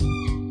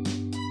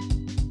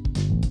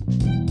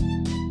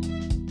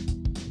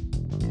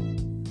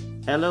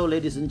Hello,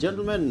 ladies and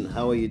gentlemen.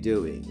 How are you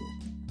doing?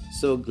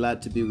 So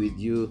glad to be with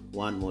you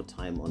one more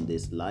time on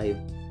this live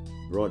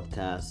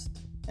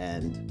broadcast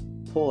and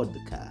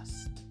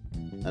podcast.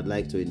 I'd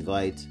like to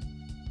invite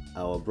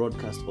our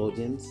broadcast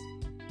audience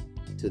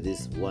to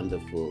this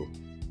wonderful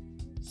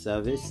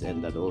service,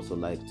 and I'd also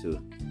like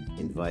to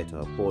invite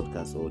our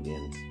podcast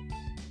audience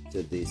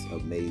to this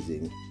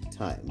amazing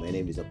time. My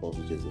name is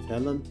Apostle Joseph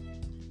Helen,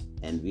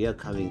 and we are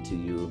coming to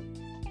you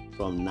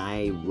from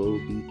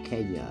Nairobi,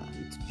 Kenya.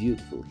 It's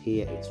beautiful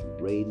here. It's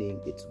raining,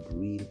 it's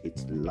green,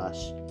 it's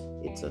lush,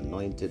 it's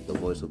anointed. The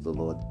voice of the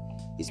Lord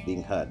is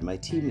being heard. My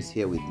team is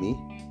here with me,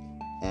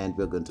 and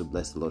we're going to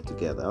bless the Lord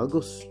together. I'll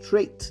go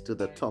straight to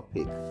the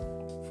topic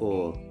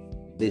for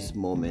this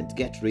moment.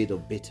 Get rid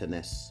of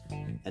bitterness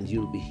and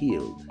you'll be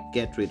healed.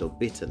 Get rid of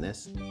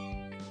bitterness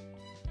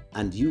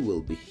and you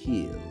will be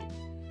healed.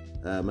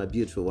 My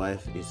beautiful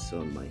wife is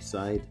on my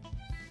side,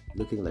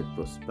 looking like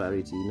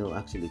Prosperity.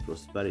 Actually,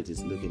 Prosperity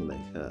is looking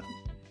like her.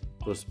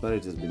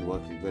 Prosperity has been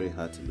working very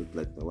hard to look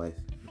like my wife,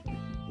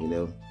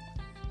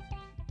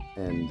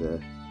 and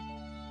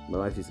my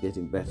wife is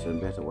getting better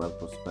and better while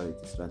Prosperity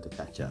is trying to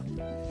catch up.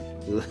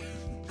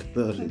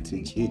 Glory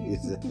to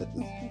Jesus.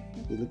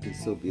 You're looking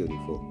so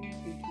beautiful.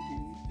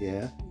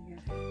 Yeah?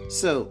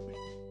 So,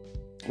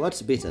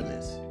 what's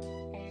bitterness?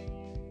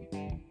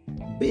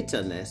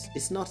 Bitterness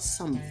is not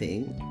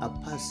something a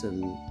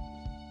person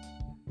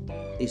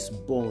is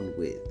born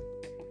with.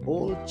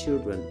 All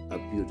children are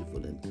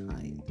beautiful and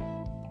kind.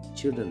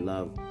 Children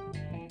love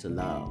to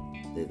love.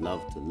 They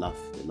love to laugh.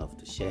 They love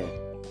to share.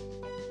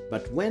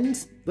 But when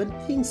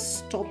things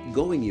stop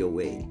going your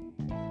way,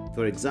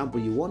 for example,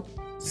 you want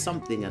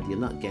something and you're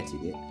not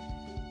getting it.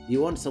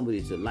 You want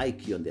somebody to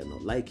like you and they're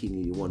not liking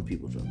you. You want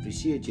people to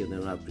appreciate you and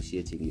they're not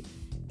appreciating you.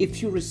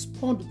 If you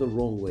respond the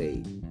wrong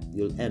way,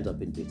 you'll end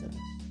up in bitterness.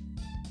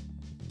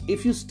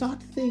 If you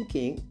start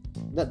thinking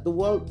that the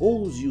world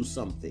owes you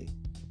something,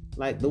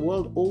 like the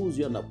world owes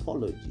you an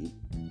apology,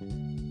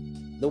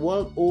 the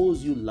world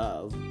owes you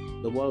love,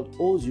 the world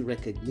owes you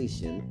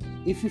recognition,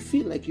 if you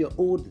feel like you're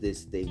owed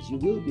these things, you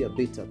will be a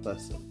bitter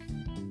person.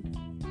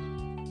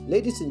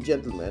 Ladies and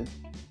gentlemen,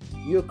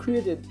 you're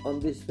created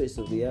on this face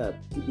of the earth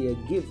to be a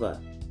giver.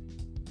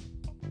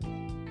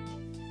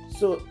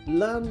 So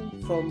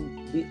learn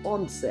from the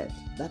onset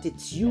that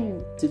it's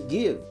you to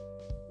give.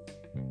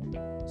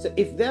 So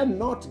if they're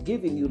not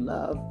giving you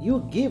love,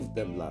 you give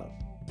them love.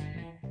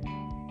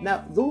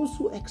 Now, those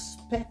who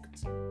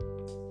expect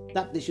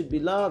that they should be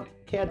loved,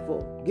 cared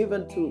for,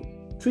 given to,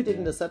 treated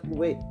in a certain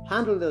way,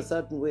 handled in a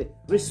certain way,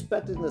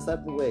 respected in a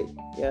certain way,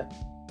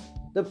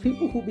 the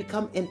people who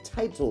become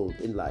entitled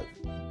in life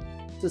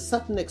to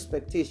certain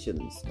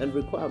expectations and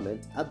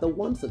requirements are the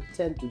ones that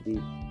tend to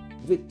be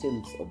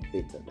victims of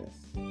bitterness.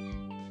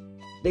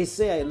 They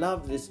say, I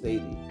love this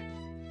lady.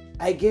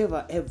 I gave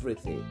her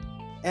everything.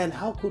 And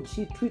how could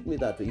she treat me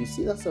that way? You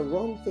see, that's a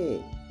wrong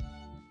thing.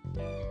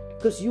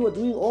 Because you are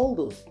doing all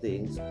those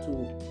things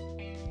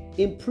to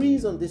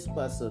imprison this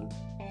person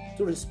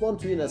to respond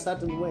to you in a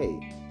certain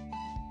way.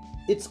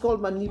 It's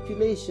called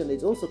manipulation.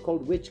 It's also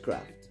called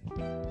witchcraft.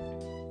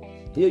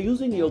 You're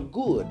using your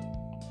good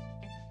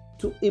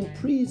to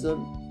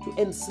imprison, to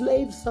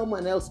enslave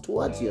someone else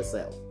towards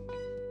yourself.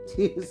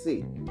 You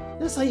see,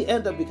 that's how you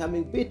end up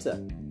becoming bitter.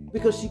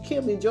 Because she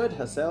came, enjoyed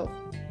herself,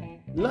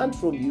 learned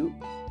from you,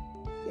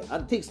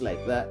 and things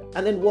like that,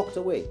 and then walked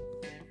away.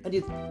 And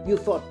you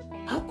thought,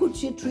 how could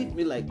she treat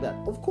me like that?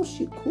 Of course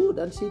she could,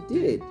 and she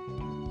did.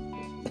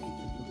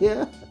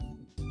 Yeah?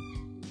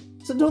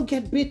 So don't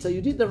get bitter.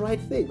 You did the right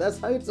thing. That's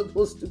how it's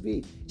supposed to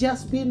be.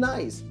 Just be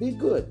nice. Be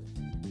good.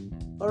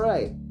 All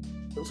right?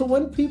 So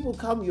when people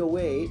come your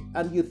way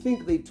and you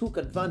think they took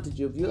advantage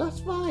of you,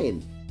 that's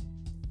fine.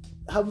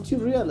 Haven't you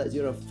realized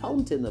you're a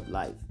fountain of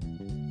life?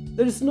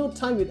 There is no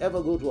time you'd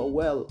ever go to a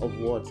well of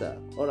water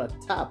or a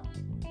tap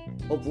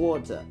of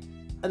water,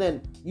 and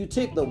then you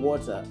take the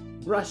water,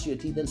 brush your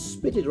teeth, and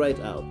spit it right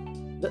out.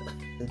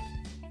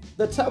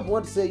 The tap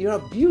wants to say, you're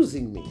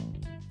abusing me.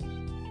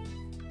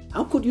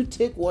 How could you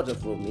take water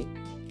from me,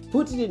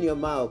 put it in your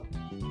mouth,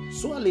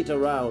 swirl it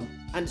around,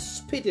 and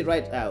spit it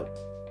right out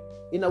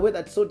in a way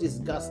that's so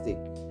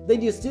disgusting?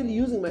 Then you're still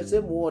using my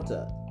same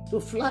water to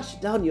flush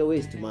down your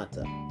waste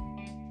matter.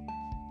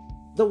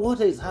 The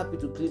water is happy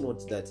to clean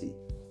what's dirty.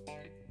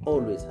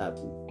 Always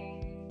happy.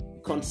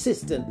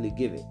 Consistently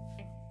giving.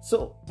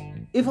 So,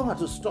 if I were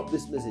to stop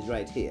this message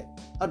right here,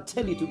 I'd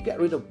tell you to get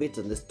rid of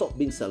bitterness, stop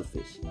being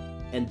selfish,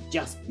 and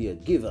just be a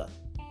giver.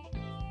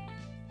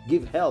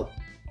 Give help.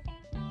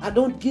 And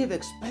don't give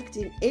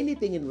expecting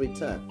anything in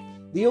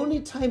return. The only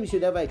time you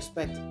should ever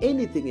expect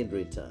anything in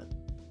return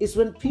is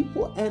when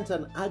people enter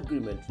an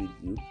agreement with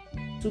you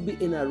to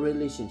be in a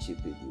relationship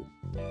with you.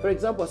 For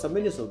example, as a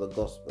minister of the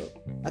gospel,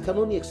 I can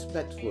only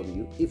expect from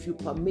you if you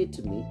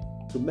permit me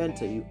to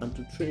mentor you and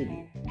to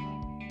train you.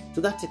 To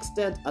that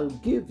extent, I'll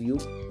give you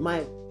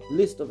my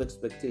list of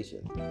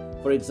expectations.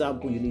 For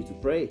example, you need to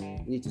pray,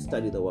 you need to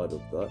study the Word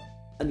of God,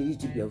 and you need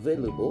to be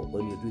available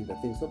when you're doing the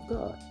things of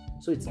God.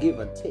 So it's give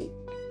and take.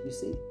 You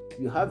see,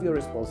 you have your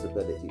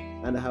responsibility,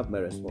 and I have my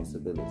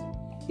responsibility.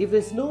 If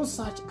there's no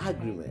such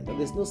agreement and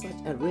there's no such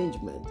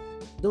arrangement,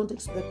 don't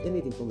expect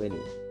anything from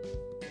anyone.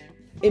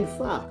 In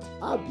fact,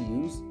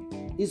 abuse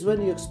is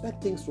when you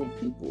expect things from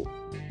people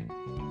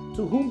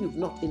to whom you've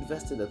not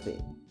invested a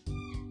thing.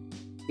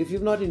 If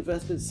you've not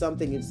invested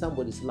something in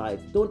somebody's life,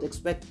 don't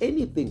expect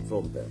anything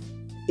from them.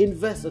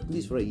 Invest at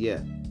least for a year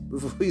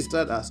before you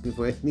start asking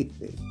for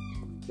anything.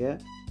 Yeah?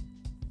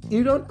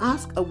 You don't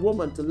ask a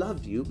woman to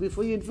love you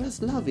before you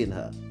invest love in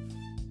her.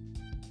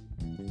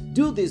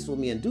 Do this for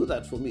me and do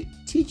that for me.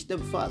 Teach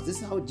them first.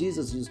 This is how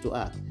Jesus used to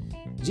act.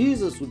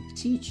 Jesus would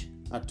teach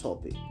a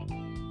topic.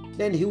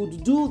 Then he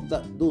would do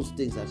those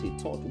things that he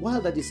taught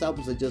while the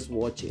disciples are just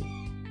watching.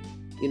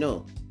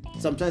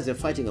 Sometimes they're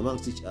fighting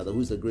amongst each other,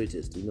 who's the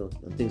greatest,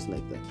 and things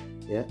like that.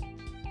 Yeah?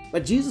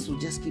 But Jesus would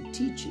just keep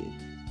teaching,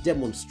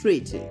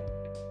 demonstrating.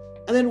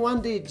 And then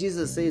one day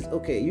Jesus says,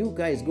 okay, you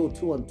guys go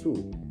 2 on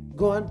 2.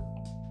 Go and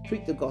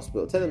preach the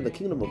gospel. Tell them the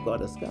kingdom of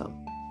God has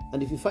come.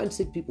 And if you find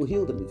sick people,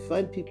 heal them. If you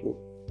find people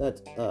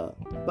that are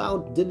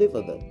bound,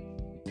 deliver them.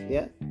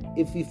 Yeah?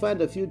 If you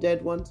find a few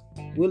dead ones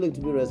willing to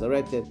be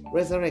resurrected,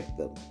 resurrect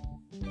them.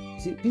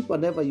 See, people are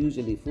never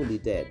usually fully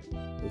dead.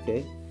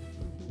 Okay?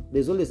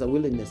 There's always a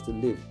willingness to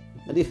live.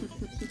 And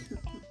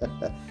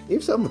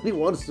if somebody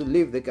wants to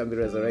live, they can be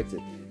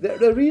resurrected.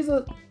 The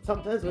reason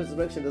sometimes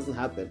resurrection doesn't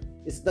happen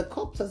is the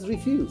corpse has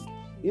refused.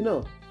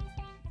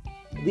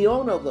 The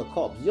owner of the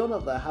corpse, the owner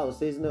of the house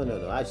says, no,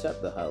 I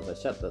shut the house, I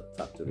shut the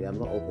factory, I'm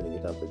not opening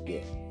it up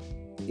again.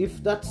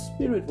 If that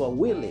spirit were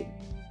willing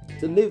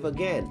to live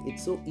again,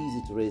 it's so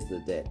easy to raise the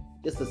dead,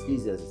 just as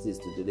easy as it is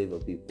to deliver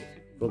people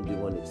from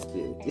demonic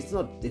spirit. It's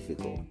not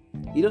difficult.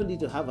 You don't need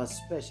to have a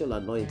special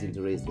anointing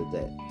to raise the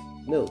dead.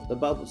 No, the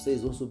Bible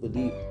says those who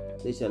believe,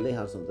 they shall lay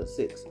hands on the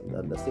sick,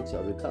 and the sick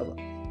shall recover.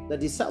 The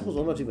disciples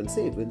were not even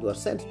saved when they were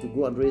sent to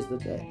go and raise the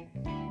dead.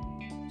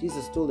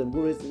 Jesus told them,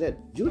 go raise the dead.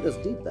 Judas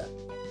did that.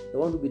 The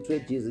one who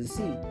betrayed Jesus.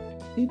 You see,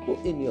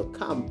 people in your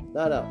camp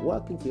that are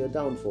working for your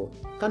downfall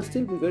can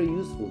still be very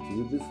useful to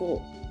you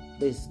before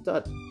they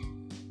start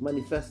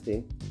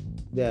manifesting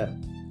their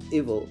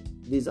evil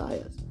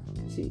desires.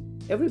 See,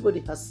 everybody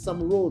has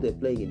some role they're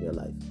playing in your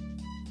life.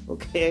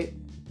 Okay?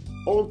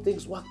 All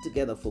things work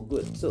together for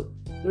good. So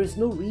there is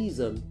no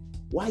reason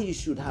why you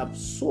should have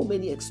so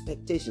many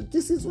expectations.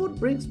 This is what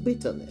brings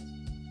bitterness.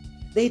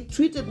 They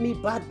treated me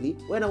badly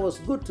when I was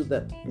good to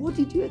them. What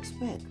did you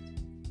expect?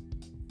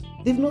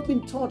 They've not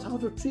been taught how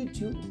to treat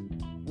you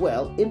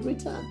well in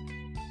return.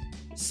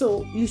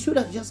 So you should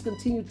have just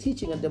continued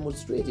teaching and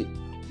demonstrating.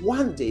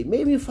 One day,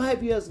 maybe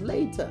 5 years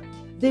later,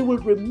 they will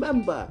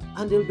remember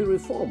and they'll be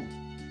reformed.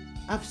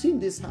 I've seen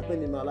this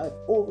happen in my life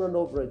over and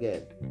over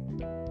again.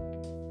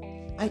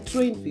 I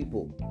train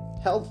people,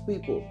 help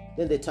people,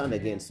 then they turn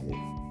against me.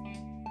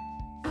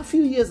 A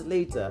few years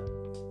later,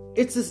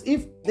 it's as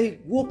if they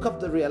woke up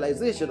the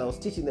realization I was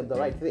teaching them the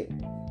right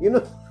thing.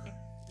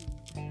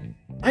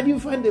 And you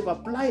find they've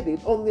applied it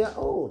on their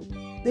own.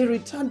 They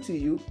return to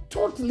you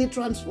totally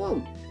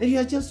transformed. And you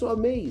are just so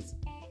amazed.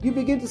 You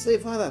begin to say,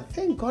 Father,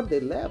 thank God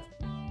they left.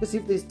 Because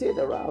if they stayed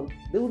around,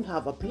 they wouldn't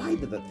have applied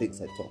the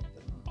things I taught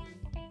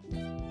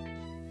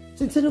them.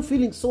 So instead of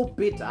feeling so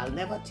bitter, I'll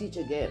never teach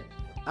again,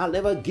 I'll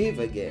never give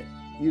again.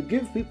 You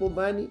give people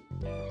money,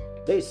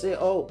 they say,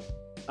 oh,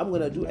 I'm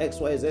going to do X,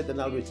 Y, Z,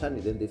 and I'll return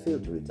it. Then they fail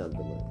to return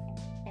the money.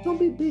 Don't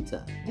be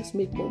bitter. Just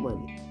make more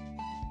money.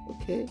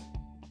 Okay?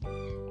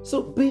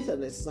 So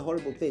bitterness is a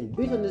horrible thing.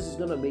 Bitterness is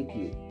going to make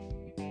you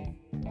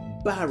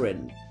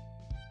barren.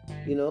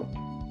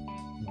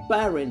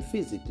 Barren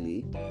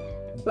physically,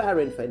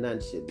 barren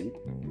financially,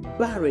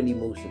 barren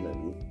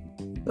emotionally,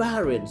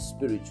 barren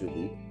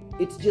spiritually.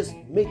 It just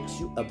makes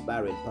you a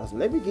barren person.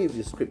 Let me give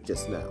you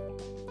scriptures now.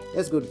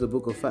 Let's go to the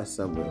book of 1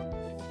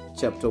 Samuel,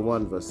 chapter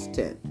 1, verse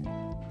 10.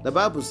 The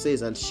Bible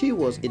says, and she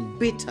was in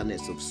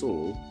bitterness of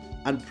soul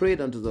and prayed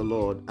unto the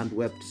Lord and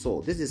wept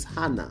sore. This is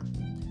Hannah.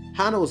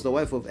 Hannah was the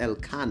wife of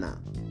Elkanah.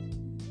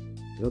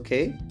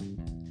 Okay?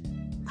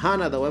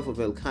 Hannah, the wife of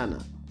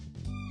Elkanah.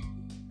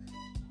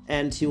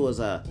 And she was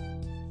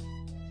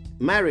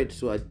married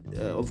to,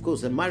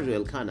 married to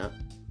Elkanah.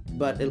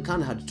 But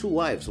Elkanah had 2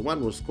 wives.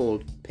 One was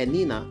called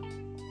Peninnah.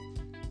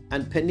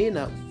 And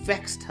Peninnah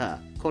vexed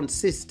her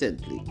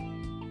consistently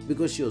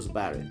because she was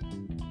barren.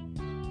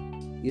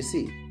 You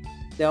see,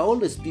 there are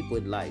always people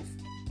in life,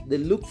 they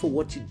look for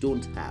what you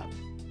don't have.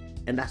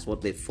 And that's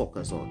what they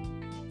focus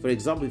on. For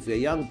example, if you're a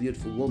young,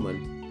 beautiful woman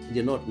and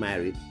you're not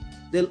married,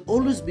 there'll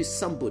always be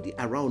somebody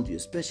around you,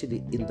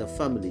 especially in the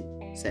family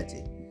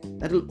setting,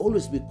 that will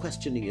always be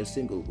questioning your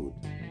singlehood.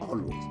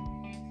 Always.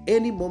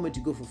 Any moment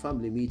you go for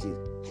family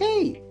meetings,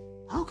 hey,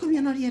 how come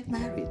you're not yet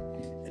married?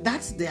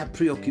 That's their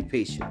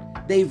preoccupation.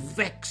 They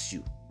vex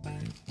you.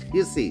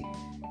 You see,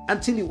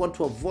 until you want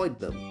to avoid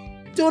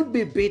them. Don't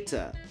be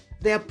bitter.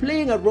 They are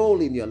playing a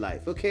role in your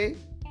life, okay?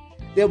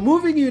 They're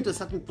moving you into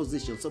certain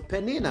positions. So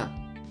Peninnah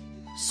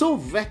so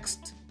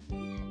vexed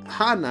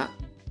Hannah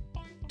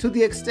to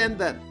the extent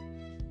that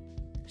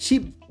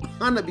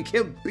Hannah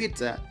became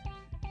bitter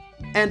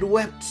and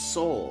wept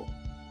sore.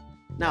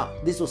 Now,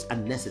 this was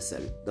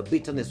unnecessary. The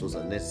bitterness was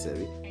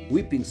unnecessary.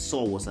 Weeping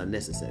sore was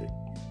unnecessary.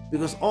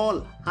 Because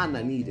all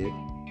Hannah needed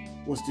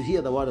was to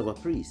hear the word of a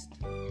priest.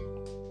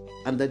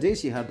 And the day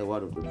she heard the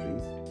word of the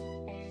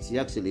priest, she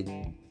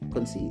actually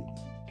conceived.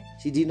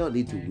 She did not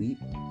need to weep.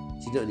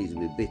 She did not need to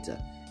be bitter.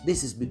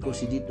 This is because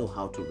she didn't know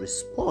how to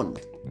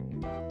respond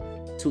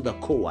to the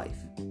co-wife.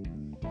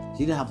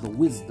 She didn't have the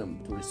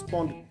wisdom to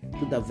respond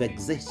to the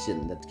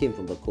vexation that came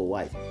from the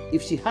co-wife.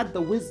 If she had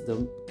the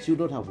wisdom, she would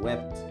not have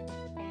wept,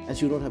 and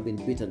she would not have been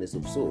bitterness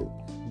of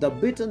soul. The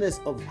bitterness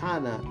of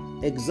Hannah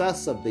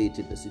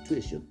exacerbated the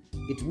situation.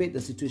 It made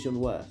the situation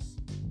worse.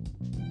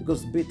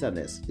 Because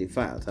bitterness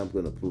defiles. I'm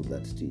going to prove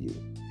that to you.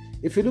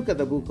 If you look at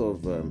the book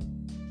of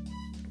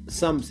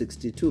Psalm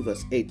 62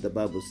 verse 8, the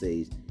Bible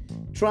says,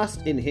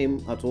 "Trust in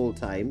him at all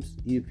times,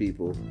 you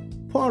people.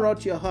 Pour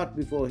out your heart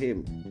before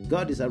him.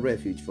 God is a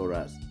refuge for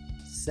us."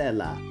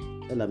 Selah.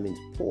 Selah means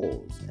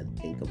pause and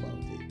think about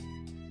it.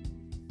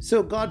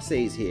 So God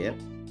says here,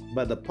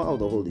 by the power of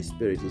the Holy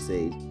Spirit, he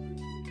says,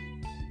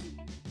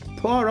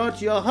 pour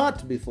out your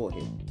heart before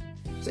him.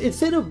 So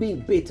instead of being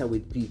bitter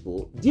with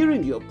people,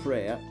 during your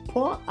prayer,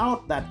 pour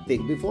out that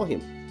thing before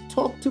him.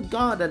 Talk to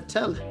God and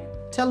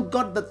tell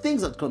God the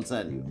things that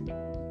concern you.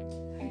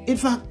 In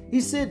fact,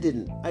 he said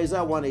in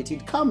Isaiah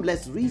 1:18, "Come,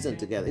 let's reason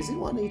together." Is it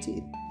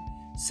 1:18?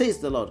 Says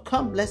the Lord,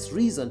 "Come, let's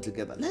reason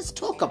together. Let's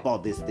talk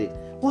about this thing.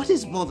 What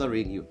is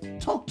bothering you?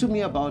 Talk to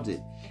me about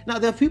it." Now,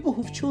 there are people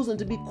who've chosen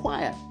to be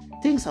quiet.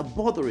 Things are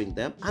bothering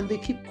them and they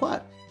keep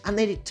quiet. And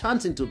then it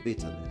turns into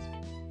bitterness.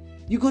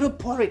 You got to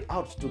pour it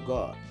out to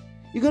God.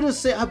 You got to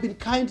say, "I've been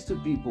kind to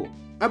people.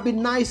 I've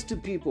been nice to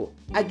people.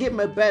 I gave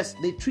my best.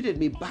 They treated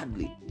me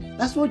badly."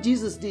 That's what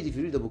Jesus did. If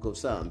you read the book of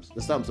Psalms,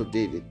 the Psalms of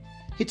David,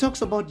 he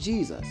talks about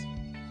Jesus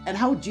and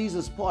how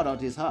Jesus poured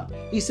out his heart.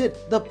 He said,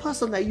 "The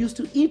person I used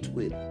to eat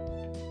with,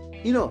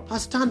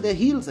 has turned their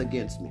heels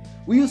against me.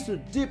 We used to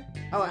dip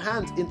our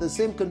hands in the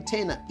same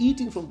container,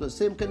 eating from the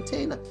same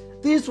container.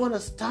 This one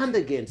has turned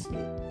against me."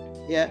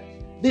 Yeah.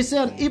 They say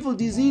an evil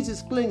disease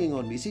is clinging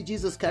on me. See,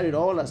 Jesus carried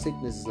all our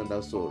sicknesses and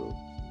our sorrows.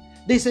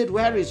 They said,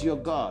 "Where is your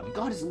God?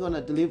 God isn't going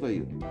to deliver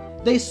you."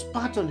 They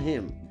spat on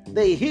him.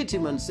 They hit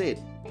him and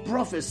said,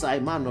 "Prophesy,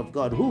 man of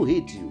God. Who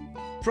hit you?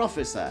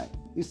 Prophesy."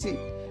 You see,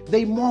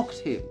 they mocked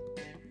him.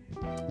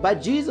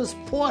 But Jesus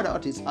poured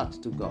out his heart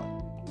to God.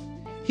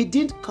 He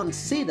didn't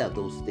consider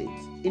those things.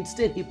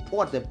 Instead, he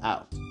poured them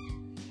out.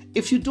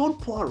 If you don't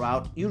pour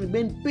out, you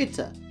remain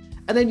bitter.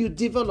 And then you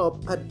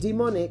develop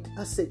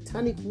a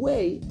satanic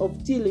way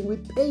of dealing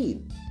with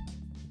pain.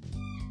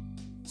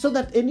 So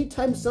that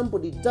anytime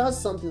somebody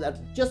does something that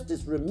just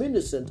is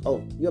reminiscent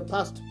of your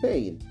past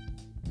pain,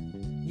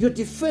 your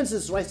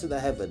defenses rise to the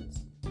heavens.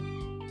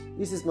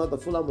 This is not the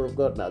full armor of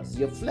God now. This is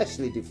your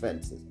fleshly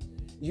defenses.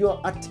 Your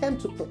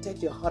attempt to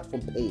protect your heart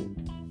from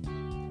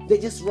pain. They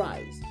just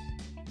rise.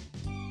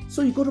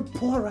 So you got to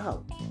pour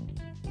out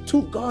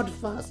to God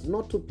first,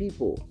 not to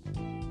people.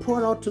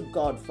 Pour out to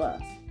God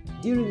first.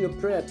 During your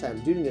prayer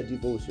time, during your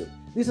devotion.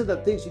 These are the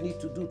things you need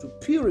to do to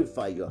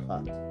purify your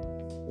heart.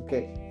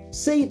 Okay?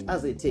 Say it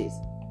as it is.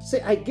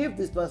 Say, "I gave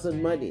this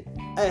person money.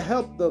 I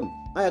helped them.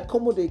 I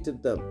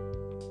accommodated them.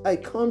 I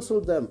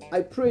counseled them.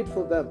 I prayed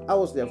for them. I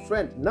was their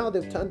friend. Now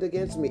they've turned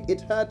against me.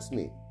 It hurts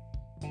me.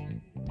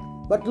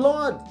 But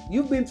Lord,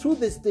 you've been through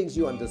these things,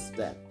 you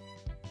understand.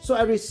 So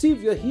I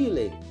receive your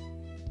healing."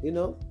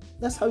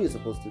 That's how you're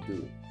supposed to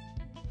do it.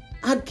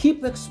 And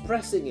keep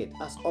expressing it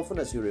as often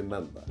as you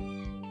remember.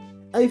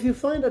 And if you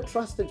find a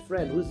trusted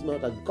friend who's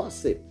not a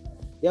gossip,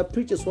 there are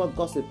preachers who are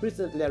gossip.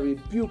 Recently I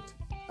rebuked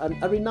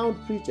a renowned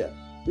preacher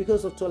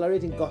because of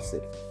tolerating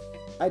gossip.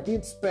 I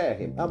didn't spare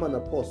him. I'm an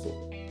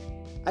apostle.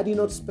 I did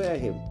not spare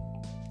him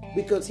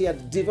because he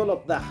had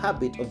developed the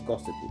habit of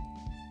gossiping.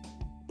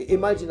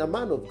 Imagine a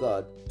man of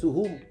God to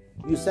whom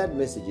you send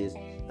messages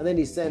and then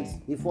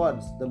he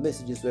forwards the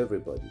messages to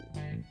everybody.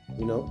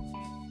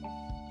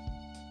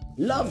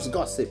 Loves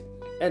gossip.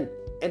 And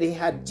he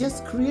had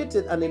just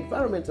created an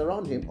environment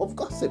around him of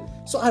gossip.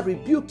 So I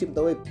rebuked him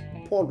the way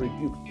Paul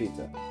rebuked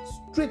Peter.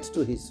 Straight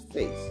to his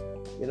face.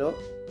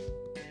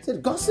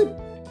 Said, "Gossip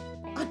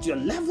at your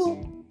level?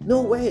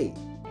 No way.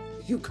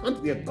 You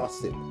can't be a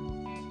gossip."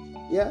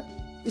 Yeah?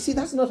 You see,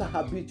 that's not a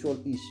habitual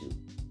issue.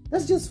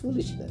 That's just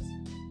foolishness.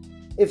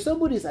 If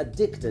somebody is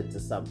addicted to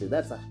something,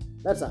 that's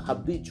a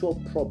habitual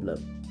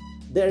problem.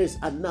 There is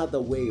another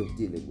way of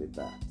dealing with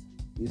that.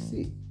 You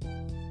see?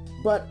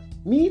 But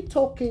me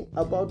talking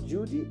about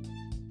Judy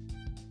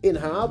in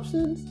her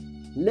absence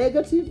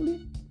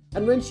negatively,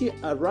 and when she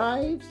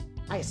arrives,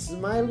 I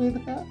smile with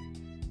her,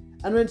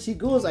 and when she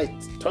goes, I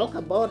talk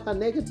about her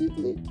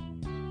negatively,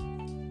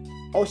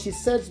 or she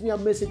sends me a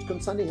message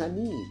concerning her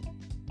need,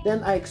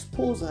 then I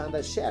expose her and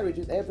I share it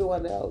with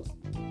everyone else,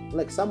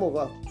 like some of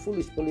our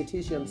foolish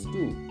politicians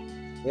do.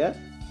 Yeah?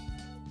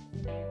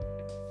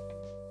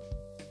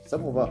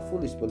 Some of our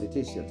foolish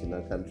politicians in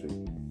our country,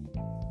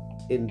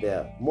 in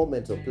their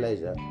moment of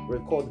pleasure,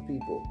 record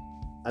people,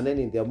 and then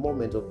in their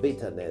moment of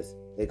bitterness,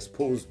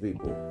 expose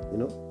people.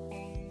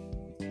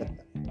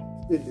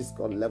 This is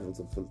called levels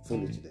of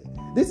foolishness.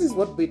 This is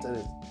what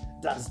bitterness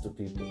does to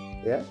people.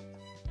 Yeah?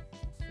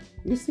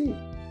 You see,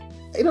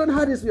 you don't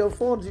have this with your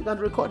phones. You can't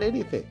record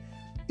anything.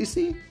 You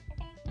see?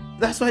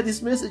 That's why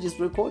this message is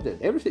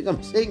recorded. Everything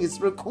I'm saying is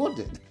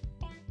recorded.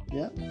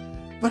 Yeah?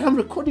 But I'm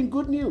recording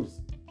good news.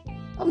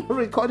 I'm not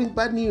recording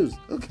bad news.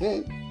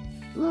 Okay?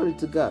 Glory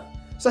to God.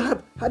 So I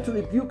had to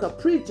rebuke a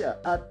preacher,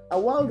 a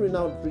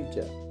world-renowned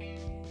preacher,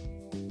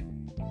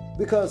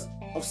 because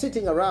of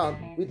sitting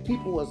around with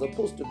people who are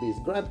supposed to be his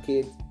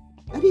grandkids,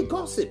 and he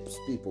gossips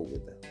people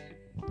with them.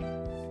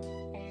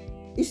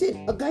 You see,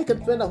 a guy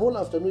can spend a whole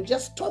afternoon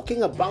just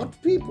talking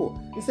about people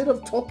instead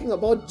of talking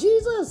about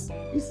Jesus.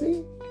 You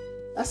see?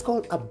 That's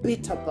called a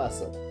bitter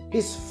person.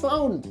 He's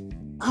found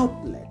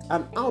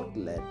an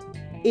outlet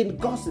in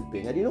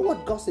gossiping. And you know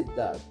what gossip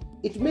does?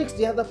 It makes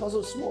the other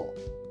person small.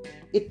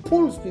 It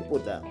pulls people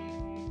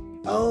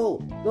down. Oh,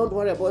 don't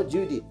worry about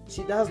Judy.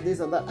 She does this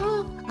and that.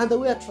 And the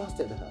way I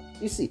trusted her.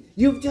 You see,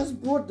 you've just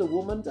brought the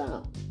woman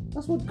down.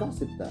 That's what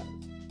gossip does.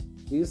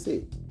 You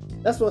see?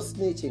 That's what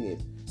snitching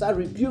is. So I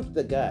rebuked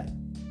the guy.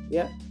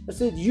 Yeah? I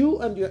said, you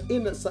and your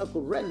inner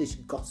circle relish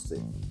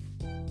gossip.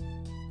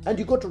 And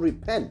you got to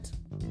repent.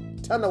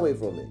 Turn away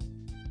from it.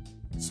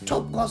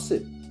 Stop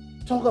gossip.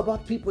 Talk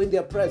about people in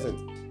their presence.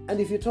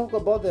 And if you talk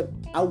about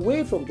them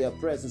away from their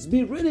presence,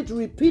 be ready to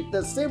repeat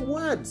the same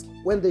words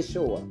when they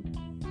show up.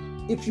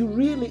 If you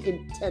really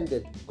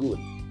intended good.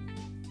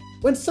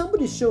 When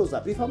somebody shows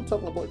up, if I'm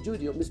talking about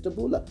Judy or Mr.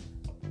 Bula,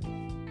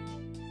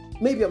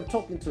 maybe I'm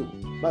talking to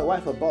my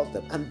wife about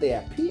them and they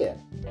appear.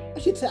 I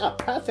should say,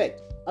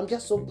 perfect. I'm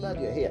just so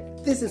glad you're here.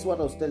 This is what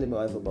I was telling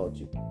my wife about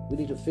you. We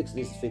need to fix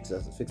this, fix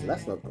that, fix it.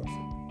 That's not gossip.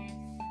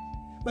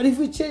 But if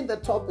we change the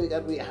topic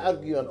and we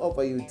hug you and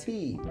offer you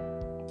tea,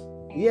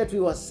 yet we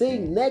were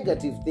saying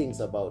negative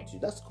things about you,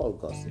 that's called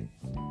gossip.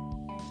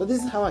 So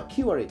this is how I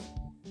cure it,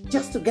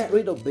 just to get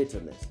rid of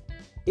bitterness.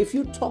 If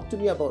you talk to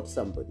me about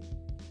somebody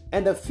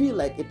and I feel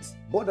like it's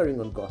bordering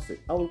on gossip,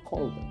 I will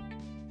call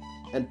them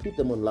and put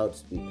them on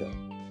loudspeaker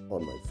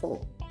on my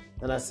phone.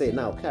 And I say,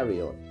 now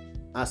carry on,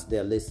 as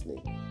they're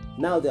listening.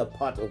 Now they're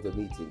part of the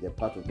meeting, they're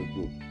part of the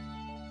group.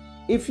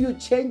 If you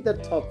change the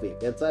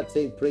topic and start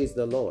saying, praise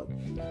the Lord,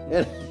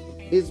 and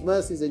His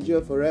mercies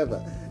endure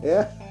forever,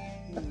 yeah?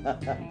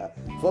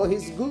 For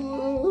His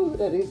good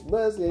and His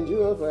mercy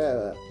endure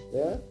forever,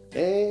 yeah?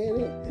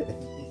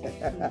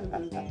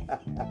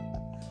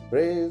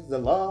 Praise the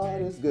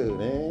Lord is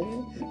good,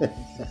 eh?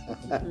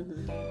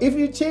 If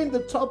you change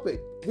the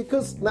topic,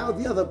 because now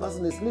the other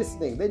person is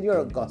listening, then you're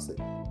a gossip.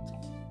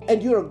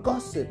 And you're a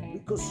gossip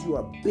because you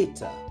are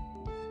bitter.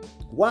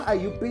 Why are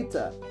you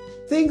bitter?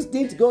 Things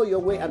didn't go your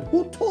way, and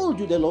who told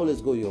you they'll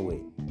always go your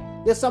way?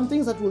 There's some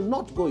things that will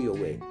not go your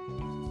way.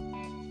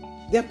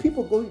 There are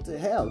people going to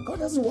hell. God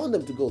doesn't want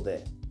them to go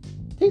there.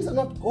 Things are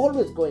not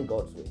always going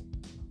God's way.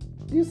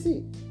 You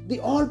see, the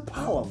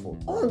all-powerful,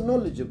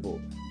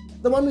 all-knowledgeable,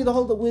 the one with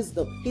all the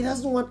wisdom, He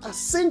doesn't want a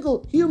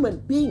single human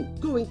being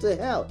going to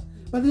hell.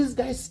 But these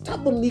guys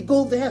stubbornly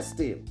go there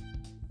still.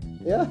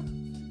 Yeah?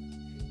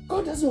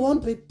 God doesn't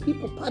want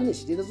people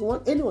punished. He doesn't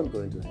want anyone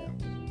going to hell.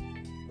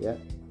 Yeah?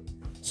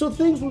 So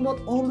things will not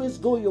always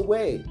go your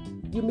way.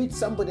 You meet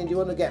somebody and you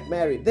want to get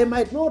married. They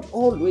might not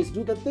always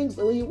do the things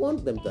the way you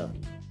want them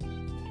done.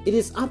 It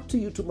is up to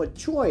you to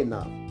mature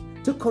enough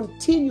to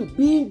continue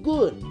being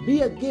good.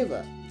 Be a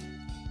giver.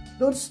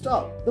 Don't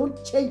stop.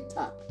 Don't change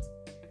tact.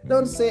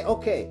 Don't say,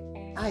 okay,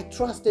 I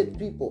trusted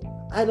people.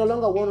 I no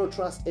longer want to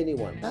trust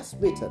anyone. That's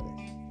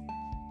bitterness.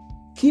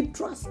 Keep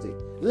trusting.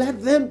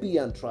 Let them be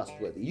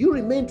untrustworthy. You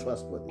remain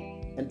trustworthy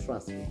and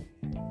trusting.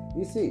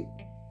 You see,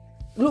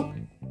 look,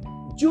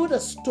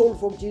 Judas stole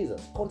from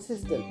Jesus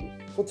consistently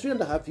for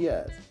 3.5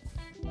 years.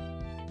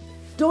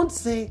 Don't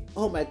say,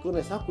 oh my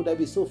goodness, how could I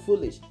be so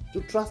foolish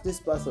to trust this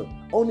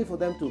person only for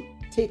them to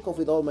take off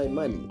with all my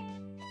money?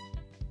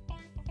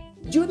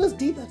 Judas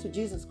did that to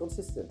Jesus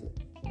consistently.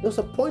 There was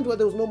a point where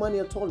there was no money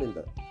at all in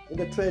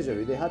the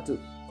treasury. They had to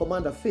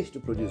command a fish to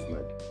produce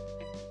money.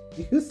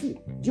 You see,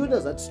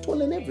 Judas had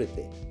stolen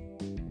everything.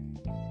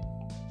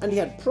 And he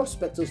had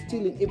prospects of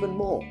stealing even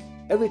more.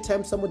 Every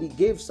time somebody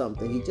gave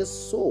something, he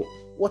just saw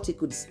what he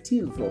could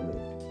steal from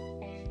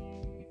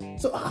it.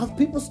 So have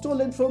people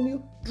stolen from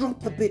you? Drop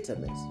the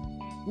bitterness.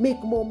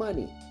 Make more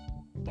money.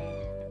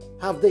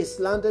 Have they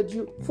slandered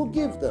you?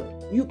 Forgive them.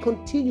 You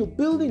continue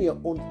building your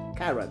own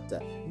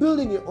character,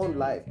 building your own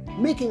life,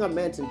 making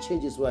amends and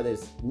changes where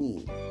there's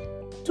need.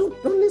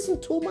 Don't listen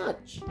too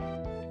much.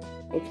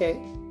 Okay?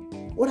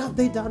 What have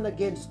they done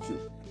against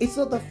you? It's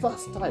not the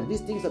first time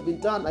these things have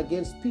been done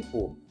against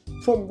people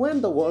from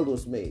when the world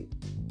was made.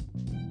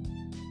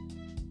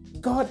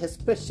 God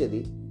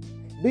especially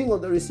being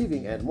on the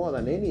receiving end more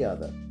than any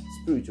other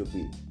spiritual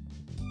being.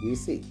 You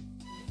see?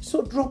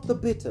 So drop the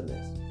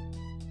bitterness.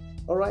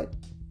 All right?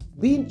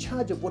 Be in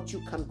charge of what you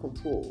can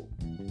control.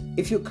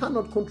 If you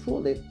cannot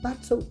control it,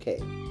 that's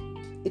okay.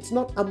 It's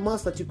not a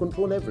must that you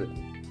control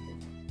everything.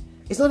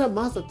 It's not a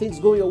must that things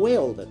go your way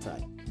all the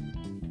time.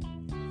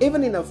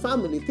 Even in a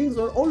family, things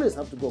don't always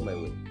have to go my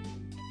way.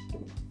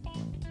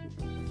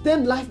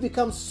 Then life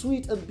becomes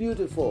sweet and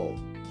beautiful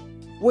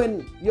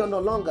when you're no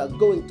longer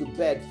going to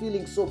bed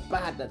feeling so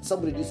bad that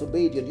somebody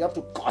disobeyed you and you have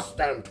to curse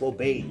them to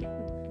obey.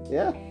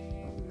 Yeah?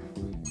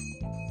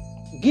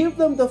 Give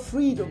them the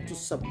freedom to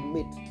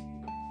submit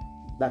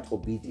that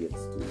obedience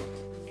to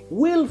you.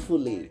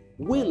 Willfully,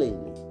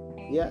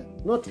 willingly, yeah?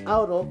 Not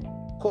out of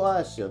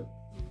coercion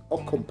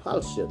or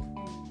compulsion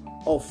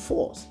or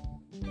force,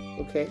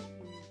 okay?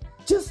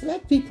 Just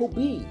let people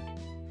be.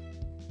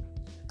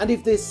 And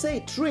if they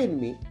say, train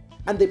me,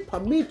 and they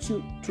permit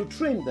you to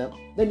train them,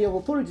 then you have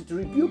authority to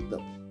rebuke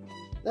them.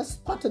 That's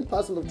part and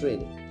parcel of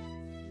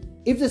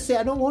training. If they say,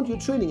 I don't want you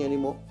training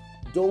anymore,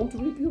 don't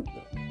rebuke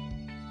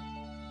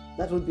them.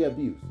 That would be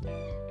abuse,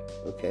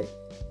 okay?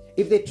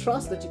 If they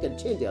trust that you can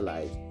change their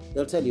lives,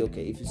 they'll tell you,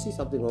 okay, if you see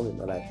something wrong in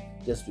my life,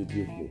 just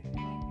rebuke me.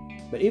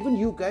 But even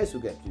you guys who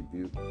get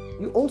rebuked,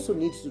 you also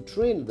need to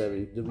train the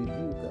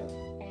rebuker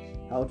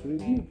how to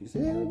rebuke you. Say,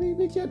 hey,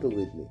 be gentle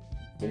with me.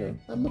 You know,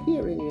 I'm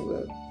hearing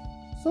you.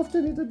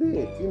 Soften it a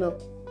bit, you know.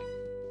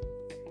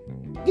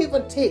 Give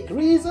and take.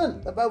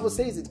 Reason. The Bible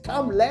says it.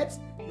 Come, let's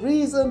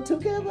reason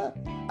together.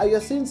 Are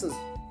your sins as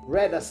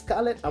red as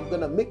scarlet? I'm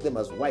going to make them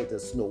as white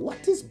as snow.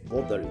 What is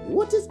bothering you?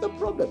 What is the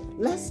problem?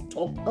 Let's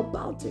talk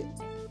about it.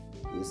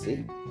 You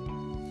see?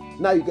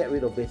 Now you get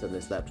rid of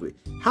bitterness that way.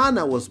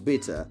 Hannah was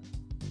bitter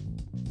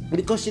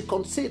because she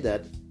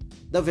considered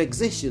the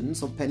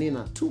vexations of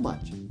Peninnah too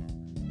much.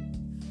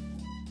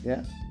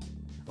 Yeah?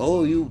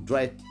 Oh, you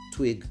dry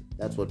twig.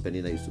 That's what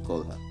Peninnah used to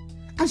call her.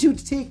 And she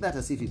would take that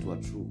as if it were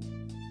true.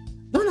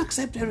 Don't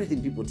accept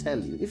everything people tell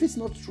you. If it's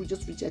not true,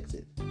 just reject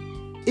it.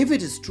 If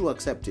it is true,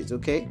 accept it,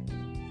 okay?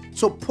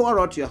 So pour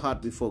out your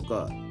heart before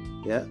God.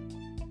 Yeah?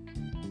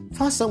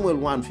 1 Samuel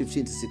 1,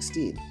 15 to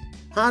 16.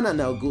 Hannah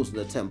now goes to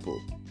the temple.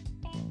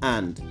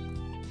 And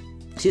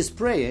she's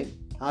praying.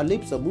 Her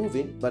lips are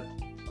moving, but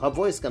her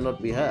voice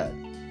cannot be heard.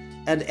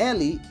 And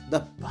Eli,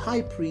 the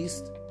high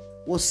priest,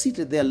 was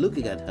seated there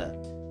looking at her.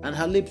 And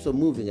her lips are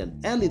moving.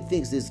 And Eli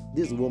thinks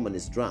this woman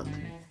is drunk.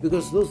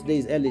 Because those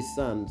days, Eli's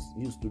sons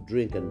used to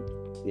drink and,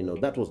 you know,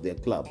 that was their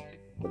club,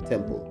 the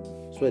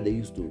temple. It's where they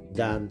used to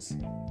dance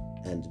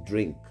and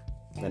drink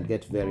and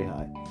get very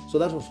high. So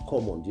that was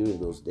common during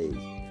those days.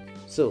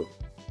 So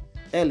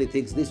Eli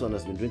thinks this one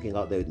has been drinking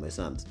out there with my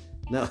sons.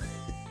 Now,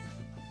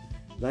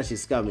 now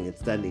she's coming and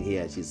standing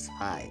here. She's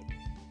high.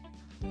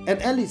 And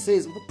Eli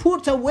says,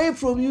 put away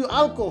from you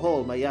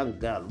alcohol, my young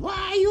girl. Why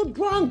are you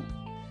drunk?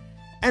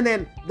 And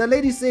then the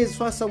lady says,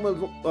 1 Samuel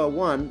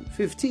 1,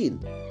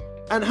 15.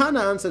 And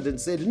Hannah answered and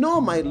said, no,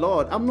 my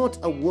Lord, I'm not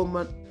a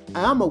woman.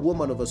 I am a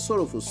woman of a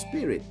sorrowful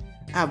spirit.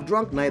 I have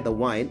drunk neither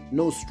wine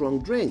nor strong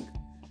drink,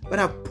 but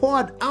have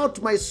poured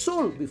out my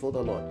soul before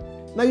the Lord.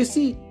 Now you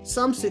see,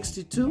 Psalm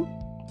 62,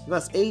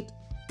 verse 8,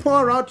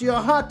 pour out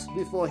your heart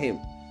before him.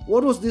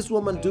 What was this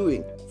woman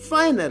doing?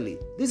 Finally,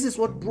 this is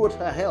what brought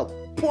her help,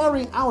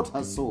 pouring out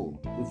her soul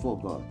before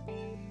God.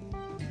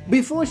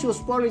 Before she was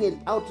pouring it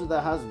out to the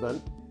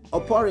husband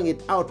or pouring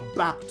it out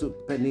back to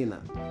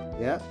Peninnah,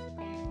 yeah?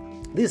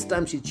 This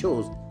time she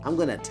chose, I'm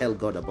going to tell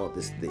God about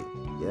this thing,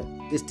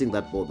 yeah? This thing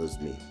that bothers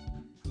me.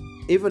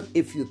 Even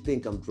if you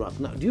think I'm drunk.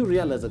 Now, do you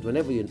realize that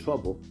whenever you're in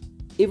trouble,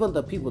 even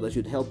the people that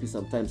should help you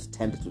sometimes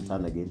tend to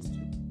turn against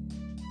you?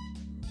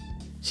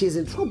 She's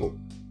in trouble.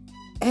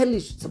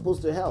 Eli's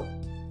supposed to help.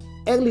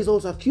 Eli's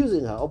also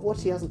accusing her of what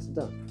she hasn't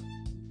done.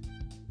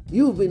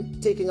 You've been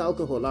taking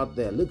alcohol out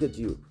there. Look at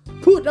you.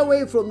 Put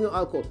away from you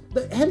alcohol.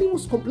 Eli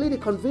was completely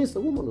convinced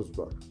the woman was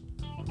drunk.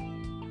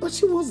 But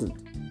she wasn't.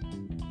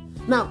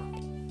 Now,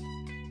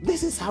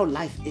 this is how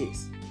life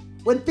is.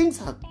 When things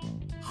are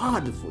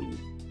hard for you,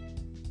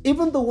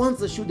 even the ones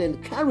that should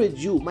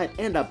encourage you might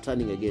end up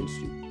turning against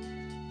you.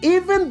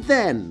 Even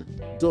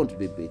then, don't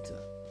be bitter.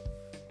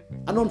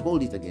 And don't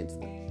hold it against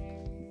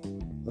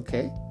them.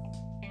 Okay?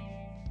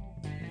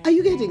 Are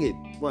you getting it,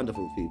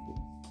 wonderful people?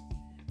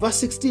 Verse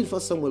 16,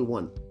 1 Samuel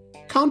 1.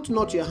 Count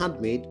not your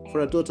handmaid for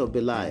a daughter of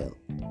Belial,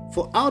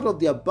 for out of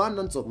the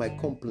abundance of my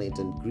complaint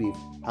and grief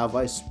have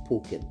I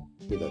spoken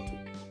hitherto.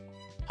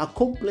 Her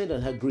complaint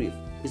and her grief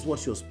is what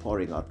she was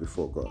pouring out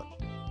before God.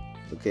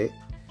 Okay?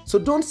 So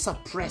don't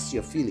suppress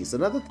your feelings.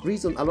 Another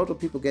reason a lot of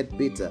people get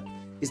bitter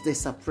is they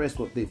suppress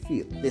what they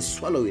feel. They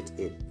swallow it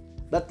in.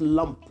 That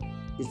lump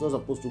is not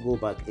supposed to go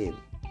back in.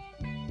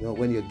 You know,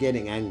 when you're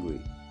getting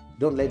angry,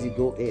 don't let it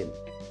go in.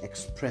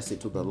 Express it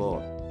to the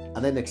Lord.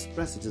 And then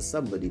express it to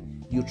somebody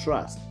you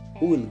trust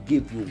who will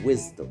give you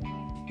wisdom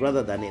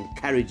rather than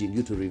encouraging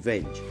you to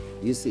revenge.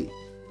 You see?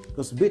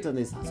 Because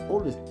bitterness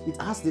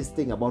has this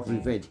thing about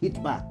revenge.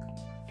 Hit back.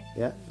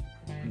 Yeah?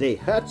 They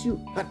hurt you,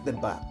 hurt them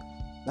back.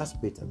 That's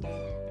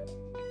bitterness.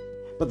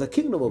 But the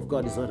kingdom of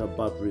God is not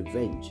about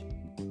revenge.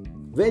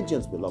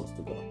 Vengeance belongs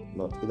to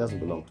God. It doesn't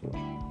belong to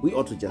us. We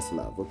ought to just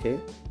love, okay?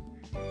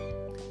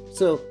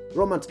 So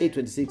Romans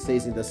 8:26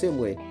 says, in the same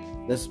way,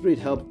 the Spirit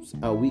helps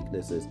our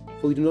weaknesses,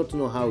 for we do not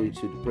know how we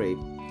should pray,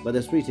 but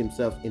the Spirit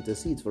himself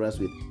intercedes for us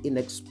with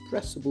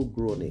inexpressible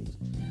groanings.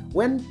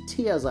 When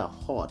tears are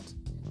hot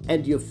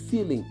and you're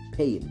feeling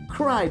pain,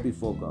 cry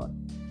before God.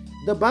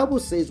 The Bible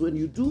says when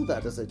you do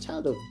that as a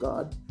child of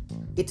God,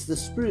 it's the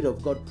Spirit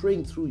of God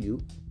praying through you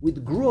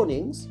with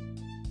groanings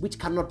which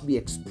cannot be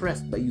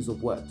expressed by use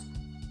of words.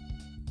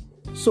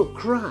 So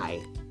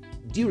cry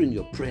during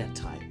your prayer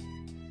time.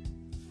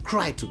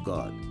 Cry to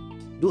God.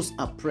 Those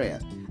are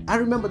prayers. I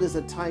remember there's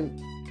a time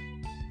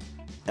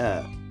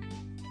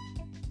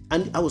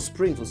and I was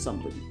praying for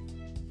somebody.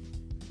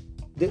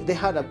 They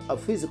had a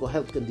physical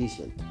health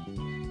condition.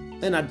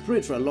 And I'd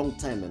prayed for a long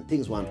time and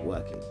things weren't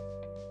working.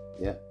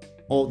 Yeah.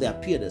 Or they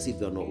appeared as if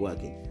they're not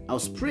working. I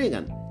was praying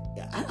and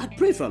I'd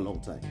prayed for a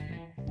long time.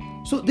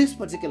 So this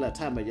particular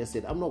time I just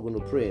said, I'm not going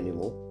to pray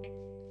anymore.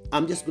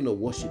 I'm just going to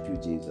worship you,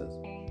 Jesus,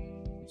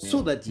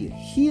 so that you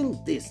heal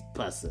this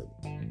person.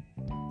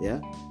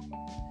 Yeah.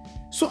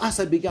 So as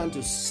I began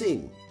to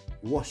sing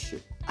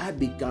worship, I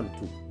began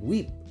to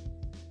weep.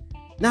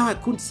 Now I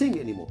couldn't sing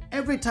anymore.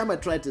 Every time I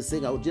tried to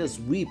sing, I would just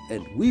weep,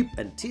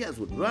 and tears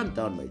would run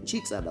down my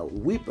cheeks, and I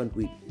would weep and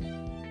weep.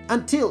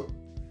 Until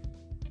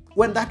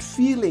when that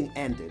feeling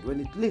ended,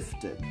 when it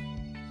lifted,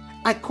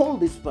 I called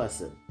this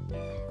person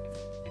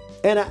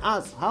and I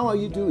asked, how are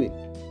you doing?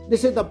 They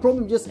said the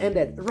problem just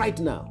ended right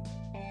now.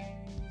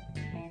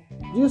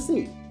 Do you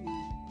see?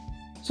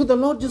 So the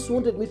Lord just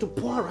wanted me to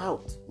pour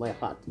out my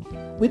heart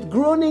with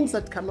groanings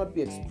that cannot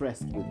be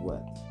expressed with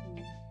words.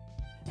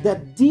 The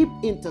deep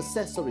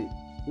intercessory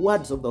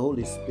words of the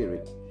Holy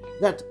Spirit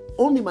that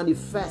only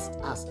manifest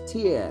as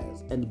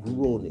tears and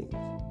groanings.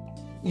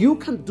 You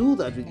can do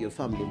that with your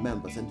family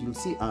members and you'll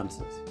see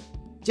answers.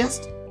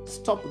 Just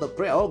stop the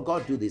prayer. Oh,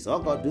 God, do this. Oh,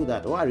 God, do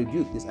that. Oh, I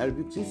rebuke this. I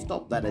rebuke. You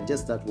stop that and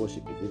just start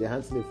worshiping with your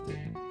hands lifted.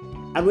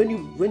 And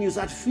when you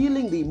start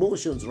feeling the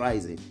emotions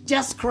rising,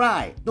 just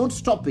cry. Don't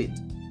stop it.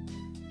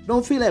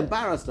 Don't feel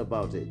embarrassed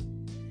about it.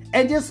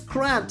 And just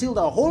cry until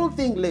the whole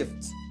thing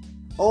lifts.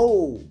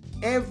 Oh,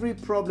 every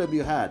problem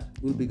you had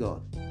will be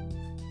gone.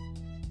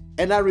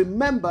 And I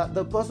remember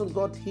the person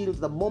got healed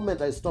the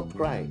moment I stopped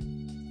crying.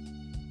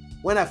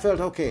 When I felt,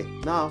 okay,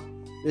 now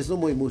there's no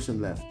more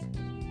emotion left.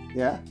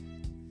 Yeah?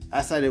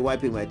 I started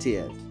wiping my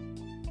tears.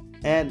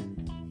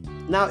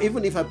 And now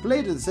even if I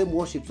played the same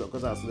worship song,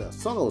 because the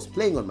song I was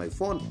playing on my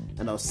phone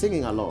and I was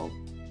singing along.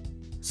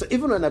 So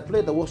even when I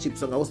played the worship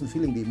song, I wasn't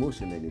feeling the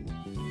emotion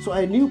anymore. So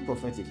I knew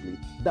prophetically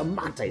the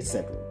matter is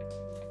settled.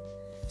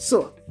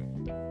 So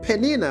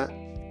Peninnah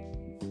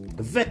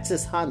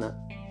vexes Hannah.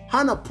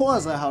 Hannah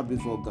pours her heart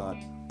before God,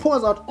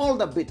 pours out all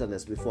the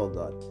bitterness before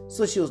God.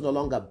 So she was no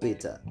longer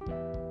bitter.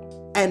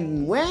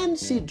 And when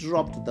she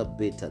dropped the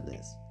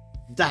bitterness,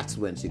 that's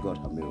when she got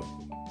her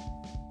miracle.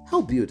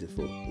 How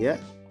beautiful, yeah?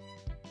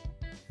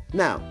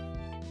 Now,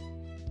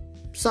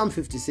 Psalm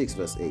 56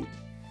 verse 8.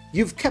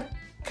 You've kept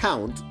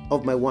count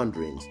of my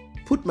wanderings.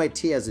 Put my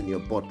tears in your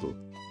bottle.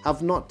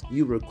 Have not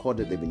you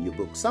recorded them in your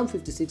book? Psalm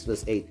 56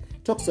 verse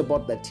 8 talks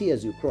about the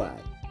tears you cry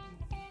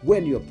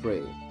when you're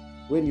praying,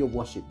 when you're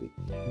worshiping.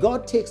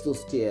 God takes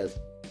those tears.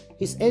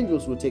 His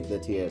angels will take the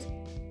tears.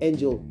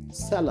 Angel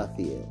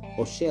Salathiel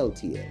or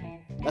Shealtiel.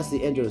 That's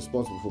the angel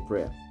responsible for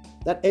prayer.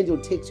 That angel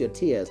takes your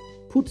tears,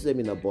 puts them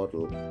in a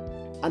bottle,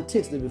 and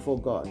takes them before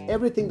God.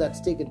 Everything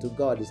that's taken to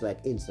God is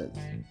like incense.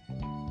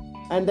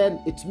 And then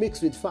it's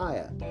mixed with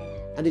fire,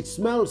 and it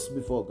smells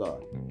before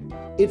God.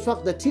 In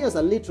fact, the tears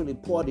are literally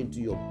poured into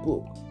your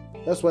book.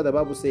 That's why the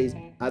Bible says,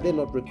 are they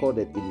not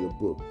recorded in your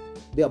book?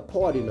 They are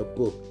poured in a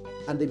book,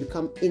 and they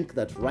become ink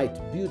that write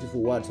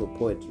beautiful words of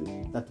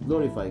poetry that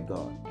glorify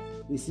God.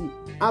 You see,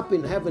 up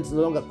in heaven, it's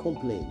no longer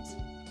complaints.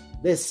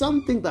 There's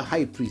something the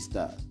high priest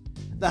does.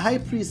 The high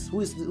priest,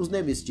 whose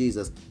name is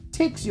Jesus,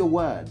 takes your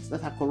words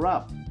that are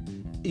corrupt,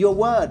 your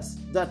words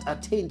that are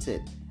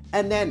tainted,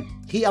 and then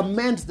he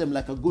amends them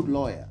like a good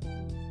lawyer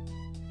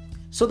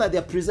so that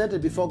they're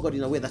presented before God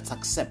in a way that's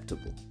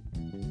acceptable.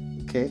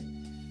 Okay?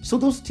 So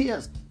those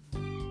tears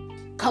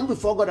come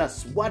before God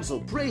as words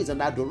of praise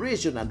and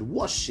adoration and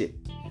worship.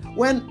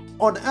 When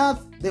on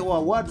earth they were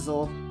words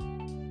of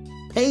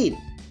pain,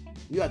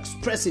 you're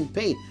expressing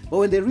pain. But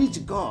when they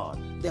reach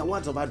God, they are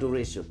words of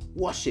adoration,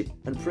 worship,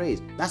 and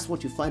praise. That's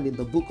what you find in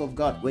the book of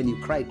God when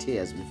you cry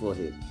tears before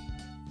Him.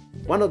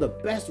 One of the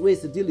best ways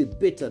to deal with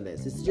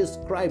bitterness is to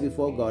just cry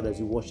before God as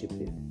you worship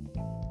Him.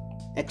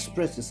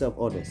 Express yourself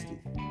honestly,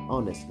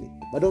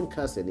 but don't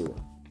curse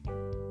anyone.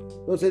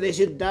 Don't say they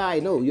should die.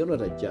 No, you're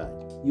not a judge.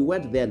 You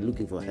went there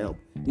looking for help.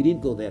 You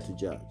didn't go there to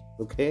judge,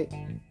 okay?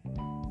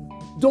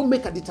 Don't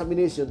make a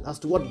determination as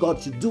to what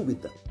God should do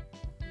with them,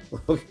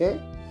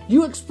 okay?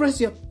 You express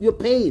your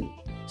pain.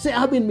 Say,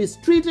 I've been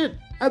mistreated.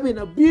 I've been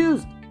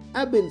abused.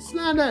 I've been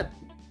slandered.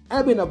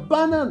 I've been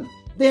abandoned.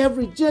 They have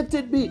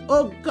rejected me.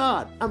 Oh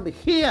God, I'm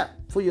here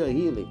for your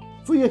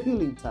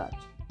healing touch.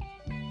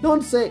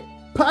 Don't say,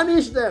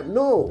 punish them.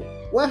 No.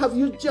 Why have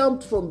you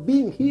jumped from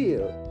being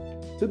healed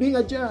to being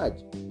a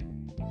judge?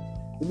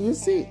 You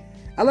see,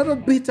 a lot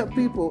of bitter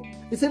people,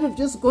 instead of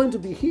just going to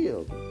be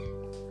healed,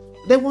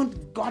 they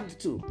want God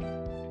to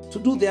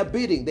do their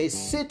bidding. They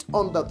sit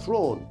on the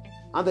throne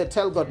and they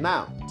tell God,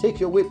 now, take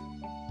your whip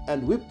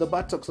and whip the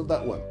buttocks of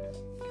that one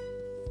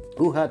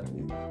who hurt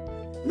me.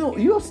 No,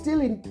 you're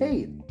still in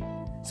pain.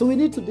 So we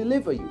need to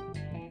deliver you.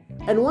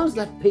 And once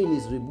that pain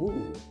is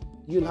removed,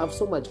 you'll have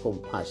so much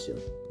compassion.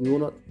 You will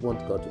not want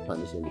God to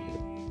punish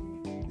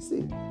anything. You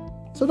see?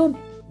 So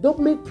don't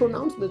make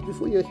pronouncements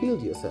before you're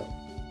healed yourself.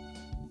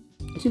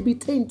 It will be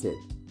tainted.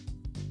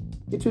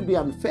 It will be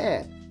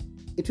unfair.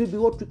 it will be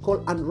what we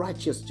call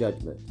unrighteous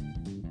judgment.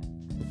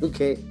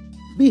 Okay?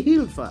 Be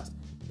healed first.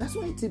 That's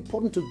why it's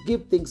important to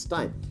give things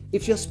time.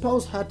 If your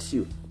spouse hurts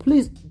you,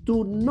 please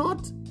do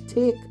not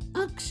take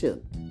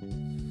action.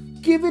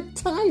 Give it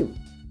time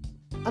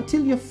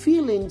until your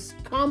feelings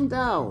calm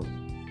down.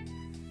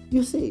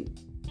 You see,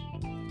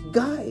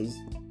 guys,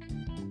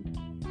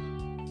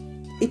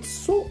 it's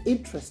so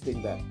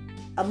interesting that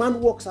a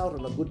man walks out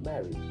on a good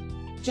marriage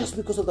just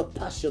because of the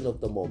passion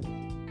of the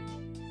moment.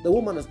 The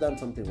woman has done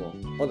something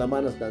wrong, or the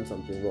man has done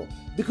something wrong.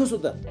 Because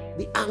of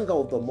the anger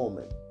of the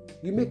moment,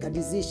 you make a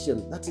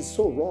decision that is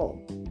so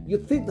wrong. You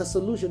think the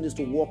solution is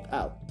to walk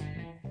out.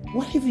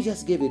 What if you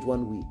just gave it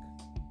 1 week?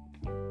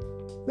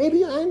 Maybe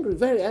you're angry,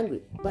 very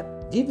angry,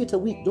 but give it a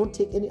week. Don't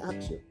take any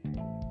action.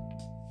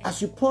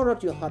 As you pour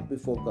out your heart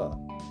before God,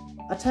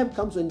 a time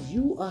comes when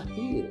you are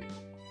healed.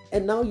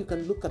 And now you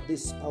can look at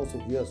this spouse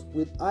of yours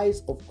with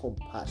eyes of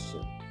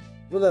compassion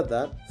rather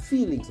than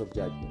feelings of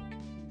judgment.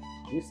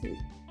 You see?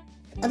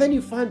 And then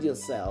you find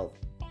yourself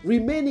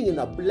remaining in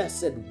a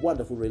blessed,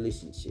 wonderful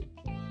relationship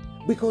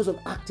because of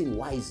acting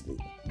wisely.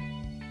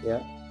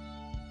 Yeah?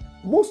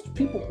 Most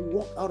people who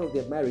walk out of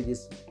their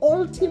marriages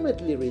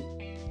ultimately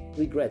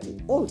regret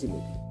it.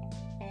 Ultimately.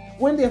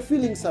 When their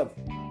feelings have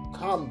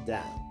calmed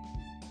down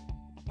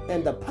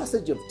and the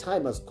passage of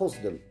time has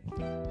caused them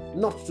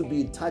not to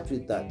be in touch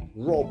with that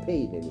raw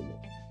pain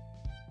anymore,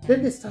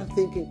 then they start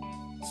thinking,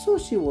 so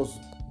she was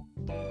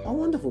a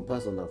wonderful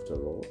person after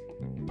all.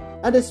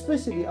 And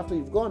especially after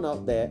you've gone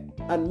out there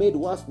and made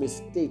worse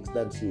mistakes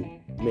than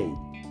she made.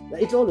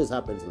 It always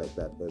happens like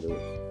that, by the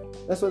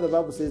way. That's why the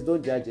Bible says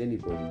don't judge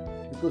anybody,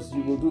 because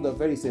you will do the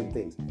very same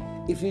things.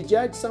 If you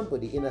judge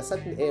somebody in a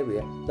certain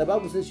area, the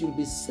Bible says you'll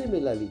be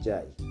similarly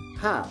judged.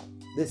 How?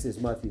 This is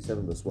Matthew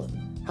 7 verse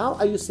 1. How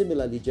are you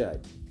similarly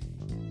judged?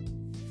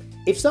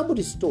 If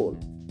somebody stole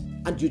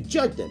and you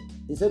judge them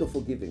instead of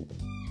forgiving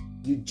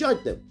them, you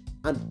judge them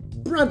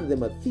and brand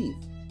them a thief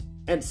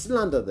and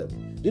slander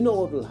them, do you know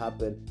what will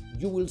happen?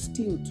 You will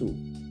steal too,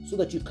 so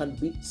that you can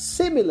be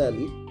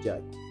similarly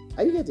judged.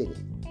 Are you getting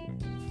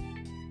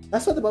it?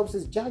 That's why the Bible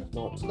says judge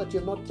not, so that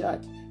you're not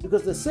judged.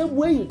 Because the same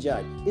way you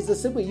judge is the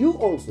same way you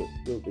also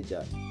will be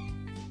judged.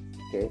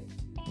 Okay?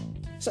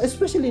 So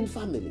especially in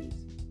families,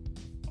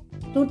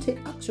 don't take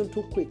action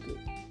too quickly.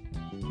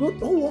 Don't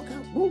walk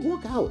out. Don't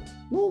walk out.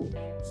 No.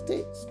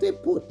 Stay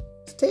put.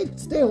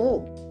 Stay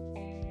home.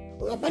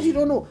 But you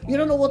don't know. You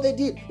don't know what they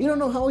did. You don't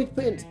know how it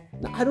went.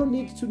 Now, I don't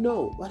need to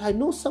know, but I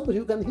know somebody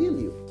who can heal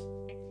you.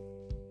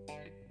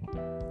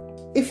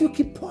 If you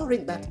keep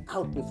pouring that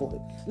out before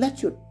Him,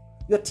 let your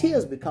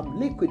tears become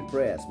liquid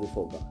prayers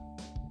before God.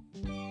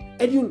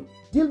 And you'll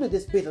deal with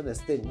this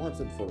bitterness thing once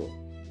and for all.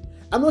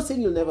 I'm not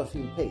saying you'll never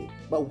feel pain,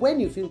 but when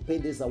you feel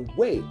pain, there's a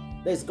way.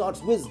 There's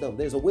God's wisdom.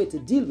 There's a way to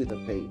deal with the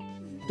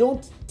pain.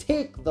 Don't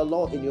take the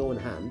law in your own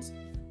hands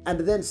and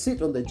then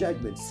sit on the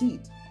judgment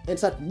seat and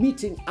start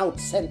meting out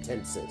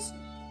sentences.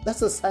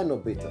 That's a sign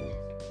of bitterness.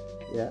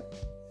 Yeah?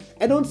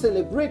 And don't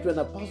celebrate when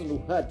a person who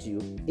hurt you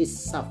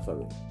is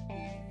suffering.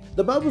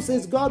 The Bible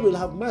says God will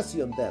have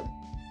mercy on them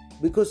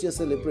because you're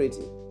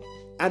celebrating.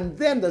 And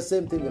then the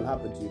same thing will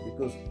happen to you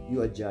because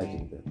you are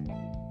judging them.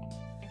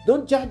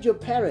 Don't judge your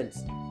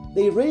parents.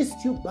 They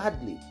raised you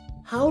badly.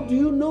 How do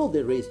you know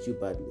they raised you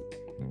badly?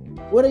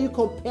 What are you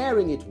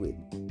comparing it with?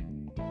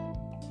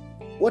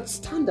 What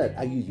standard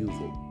are you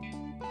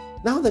using?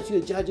 Now that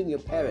you're judging your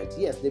parents,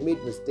 yes, they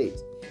made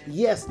mistakes.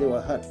 Yes, they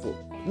were hurtful.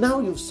 Now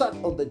you've sat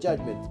on the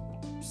judgment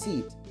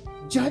seat,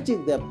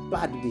 judging their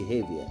bad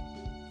behavior.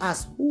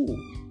 As who?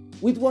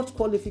 With what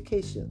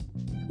qualification?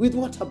 With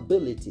what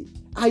ability?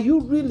 Are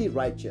you really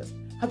righteous?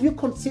 Have you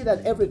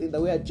considered everything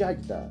that we are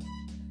judged at?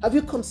 Have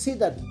you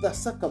considered the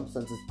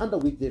circumstances under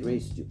which they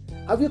raised you?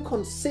 Have you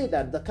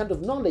considered the kind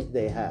of knowledge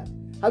they had?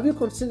 Have you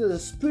considered the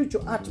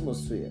spiritual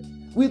atmosphere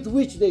with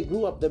which they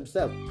grew up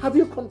themselves? Have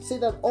you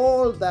considered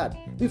all that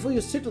before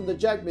you sit on the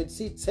judgment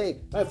seat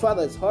saying, my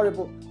father is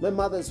horrible, my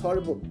mother is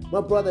horrible,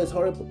 my brother is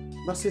horrible,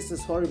 my sister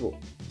is horrible?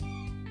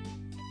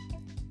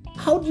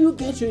 How do you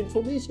get your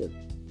information?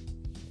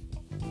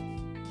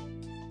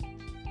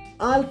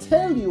 I'll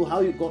tell you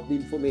how you got the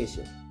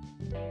information.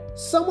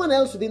 Someone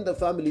else within the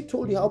family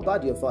told you how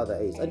bad your father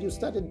is, and you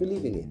started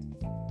believing it.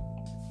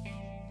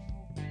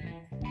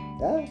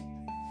 Yeah?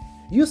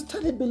 You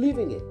started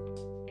believing it.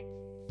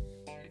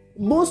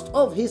 Most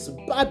of his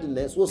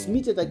badness was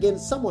meted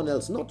against someone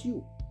else, not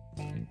you.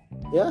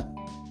 Yeah?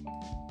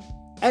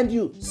 And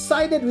you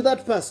sided with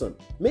that person.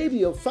 Maybe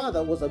your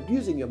father was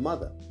abusing your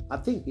mother. I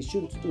think he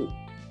shouldn't do.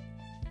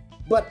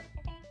 But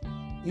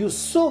you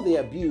saw the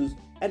abuse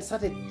and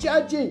started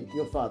judging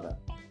your father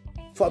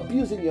for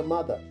abusing your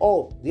mother,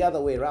 or the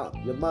other way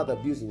around, your mother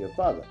abusing your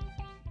father,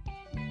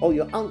 or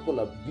your uncle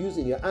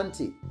abusing your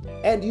auntie,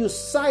 and you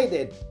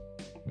sided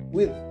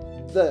with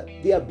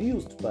the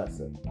abused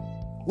person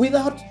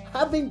without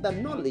having the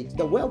knowledge,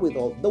 the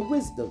wherewithal, the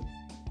wisdom,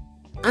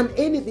 and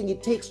anything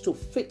it takes to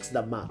fix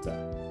the matter.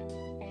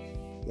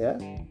 Yeah?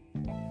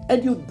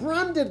 And you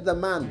branded the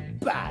man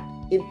bad,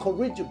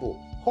 incorrigible,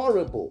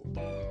 horrible,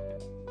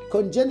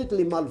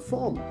 congenitally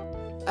malformed,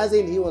 As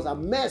in, he was a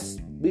mess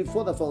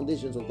before the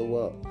foundations of the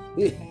world.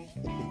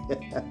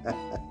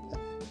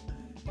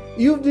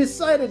 You've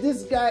decided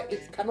this guy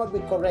cannot be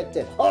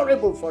corrected.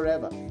 Horrible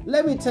forever.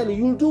 Let me tell you,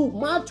 you'll do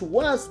much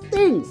worse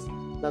things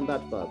than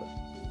that father.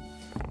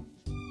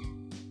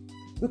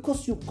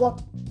 Because you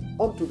got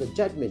onto the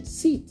judgment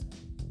seat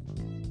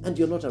and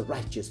you're not a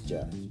righteous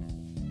judge.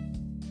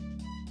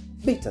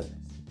 Bitterness.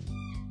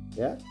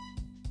 Yeah?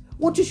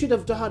 What you should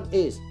have done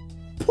is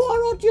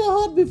pour out your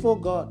heart before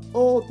God.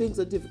 Oh, things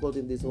are difficult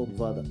in this home,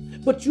 Father,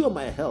 but you are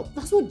my help.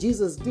 That's what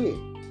Jesus did.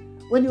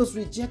 When he was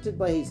rejected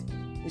by his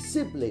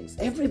siblings,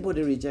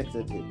 everybody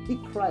rejected him. He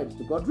cried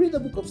to God. Read the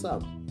book of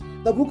Psalms.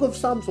 The book of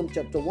Psalms from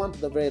chapter 1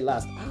 to the very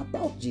last are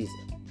about Jesus.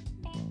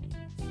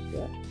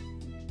 Yeah?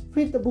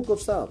 Read the book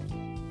of Psalms.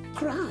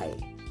 Cry.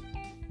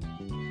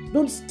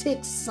 Don't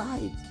take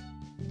sides.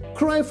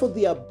 Cry for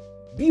the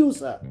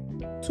abuser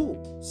too.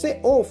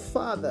 Say, oh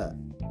Father,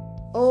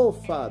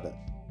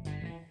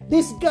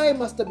 this guy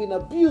must have been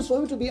abused for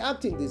him to be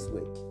acting this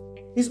way.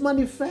 He's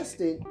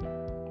manifesting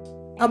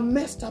a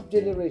messed up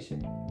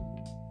generation.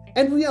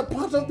 And we are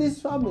part of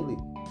this family.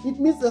 It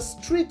means the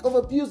streak of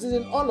abuse is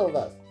in all of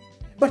us.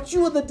 But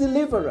you are the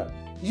deliverer.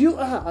 You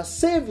are a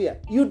savior.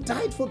 You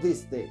died for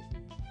this thing.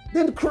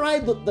 Then cry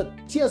the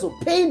tears of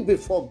pain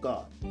before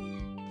God.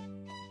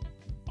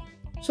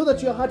 So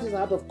that your heart is a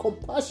heart of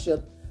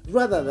compassion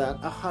rather than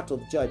a heart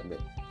of judgment.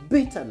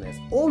 Bitterness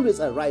always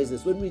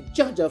arises when we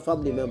judge our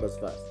family members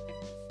first.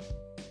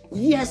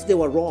 Yes, they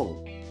were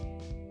wrong.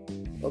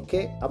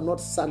 Okay? I'm not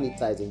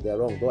sanitizing their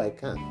wrong, though I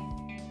can.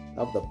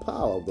 I have the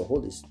power of the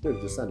Holy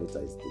Spirit to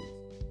sanitize things.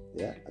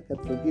 Yeah? I can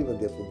forgive and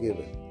they're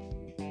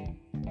forgiven.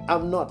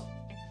 I'm not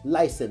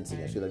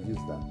licensing, I should have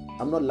used that.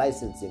 I'm not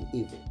licensing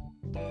evil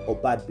or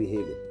bad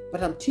behavior.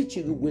 But I'm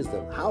teaching you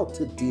wisdom, how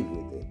to deal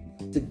with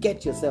it, to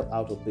get yourself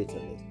out of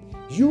bitterness.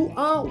 You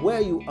are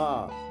where you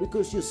are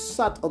because you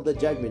sat on the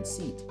judgment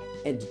seat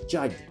and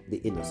judged the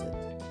innocent.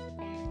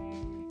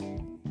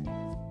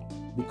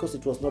 Because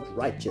it was not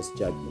righteous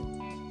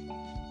judgment.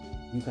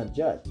 You can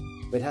judge,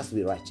 but it has to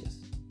be righteous.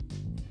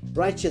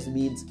 Righteous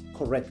means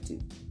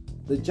corrective.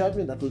 The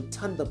judgment that will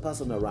turn the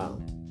person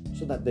around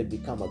so that they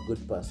become a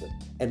good person.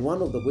 And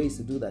one of the ways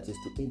to do that is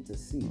to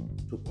intercede,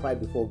 to cry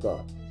before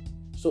God.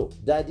 So,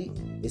 daddy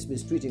is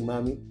mistreating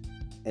mommy,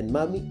 and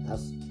mommy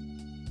has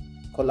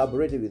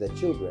collaborated with the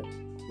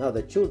children. Now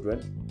the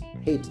children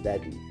hate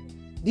daddy.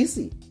 Do you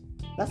see?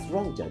 That's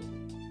wrong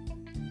judgment.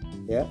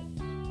 Yeah?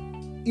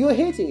 You're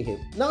hating him.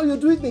 Now you're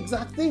doing the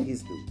exact thing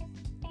he's doing.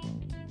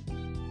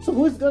 So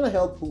who's going to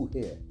help who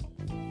here?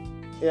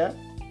 Yeah?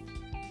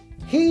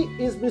 He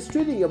is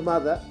mistreating your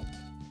mother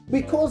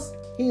because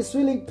he is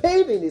feeling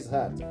pain in his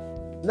heart.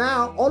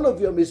 Now all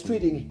of you are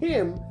mistreating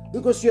him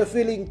because you're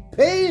feeling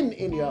pain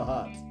in your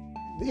heart.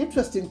 The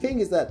interesting thing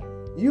is that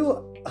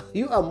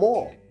you are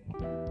more.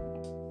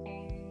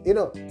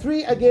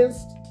 3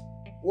 against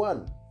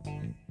 1.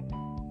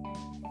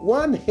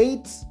 1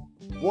 hates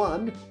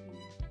 1,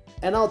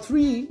 and now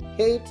 3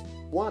 hate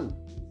 1.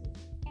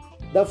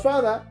 The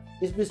father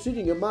is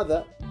mistreating your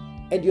mother,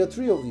 and you're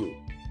 3 of you.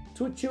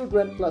 2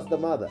 children plus the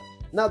mother.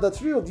 Now the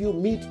 3 of you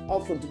meet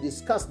often to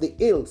discuss the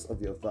ills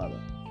of your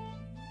father.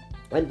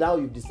 And now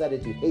you've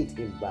decided to hate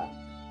him back.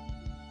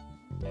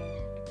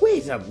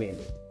 Wait a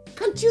minute.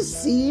 Can't you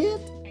see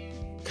it?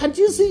 Can't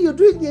you see you're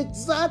doing the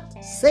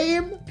exact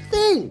same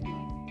thing?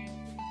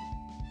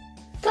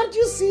 Can't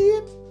you see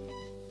it?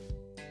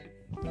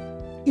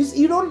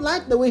 You don't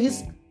like the way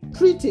he's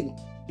treating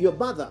your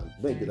mother,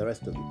 maybe the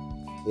rest of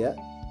you. Yeah?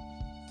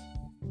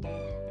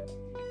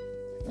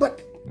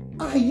 But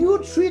are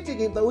you treating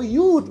him the way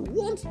you would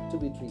want to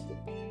be treated?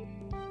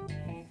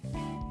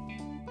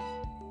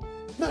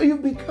 Now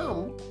you've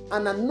become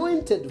an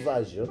anointed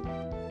version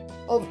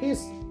of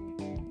his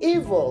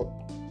evil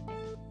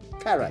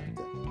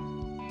character.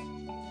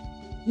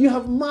 You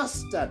have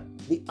mastered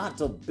the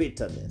art of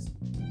bitterness.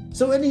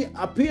 So when he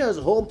appears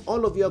home,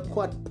 all of you are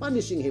quite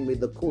punishing him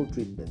with the cold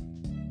treatment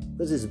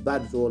because it's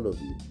bad to all of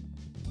you.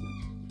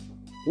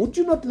 Would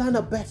you not learn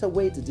a better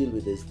way to deal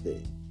with this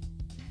thing?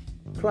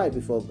 Cry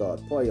before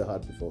God. Pour your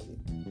heart before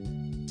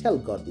him. Tell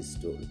God this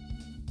story.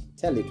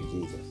 Tell it to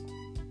Jesus.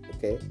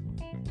 Okay?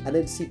 And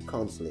then seek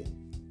counseling.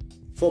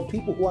 For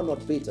people who are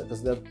not bitter,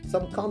 because there are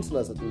some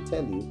counselors that will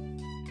tell you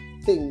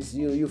things,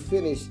 you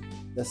finish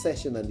the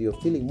session and you're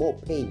feeling more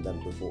pain than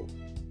before.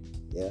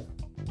 Yeah?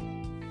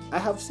 I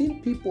have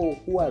seen people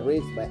who are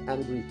raised by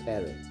angry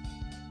parents.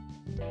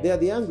 They are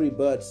the angry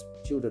birds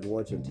children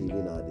watch on TV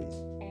nowadays.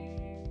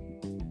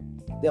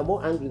 They are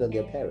more angry than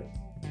their parents.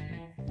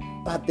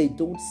 But they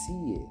don't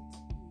see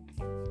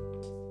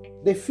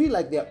it. They feel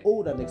like they're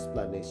owed an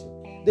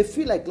explanation. They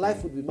feel like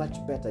life would be much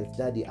better if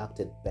daddy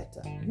acted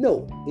better.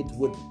 No, it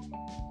wouldn't.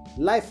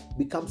 Life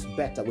becomes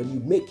better when you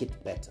make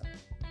it better.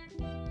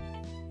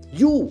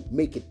 You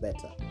make it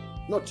better.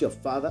 Not your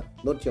father,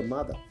 not your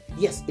mother.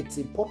 Yes, it's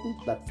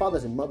important that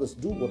fathers and mothers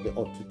do what they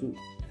ought to do.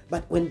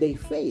 But when they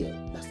fail,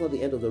 that's not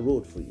the end of the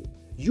road for you.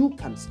 You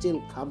can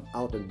still come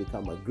out and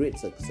become a great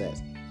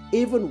success,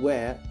 even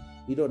where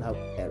you don't have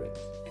parents.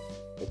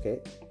 Okay?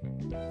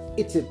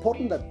 It's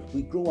important that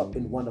we grow up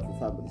in wonderful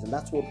families, and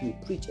that's what we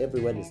preach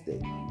every Wednesday.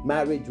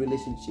 Marriage,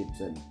 relationships,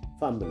 and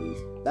families.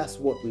 That's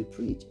what we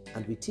preach,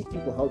 and we teach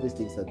people how these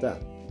things are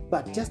done.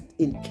 But just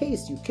in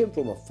case you came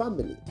from a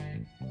family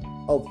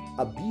of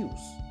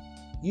abuse,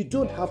 you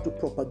don't have to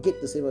propagate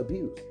the same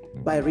abuse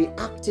by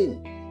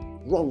reacting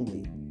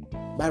wrongly,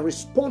 by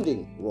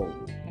responding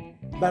wrongly,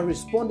 by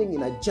responding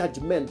in a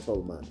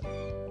judgmental manner.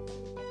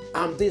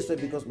 I'm this way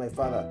because my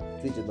father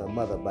treated my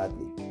mother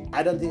badly.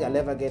 I don't think I'll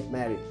ever get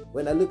married.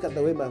 When I look at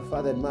the way my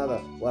father and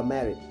mother were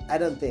married, I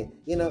don't think,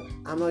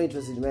 I'm not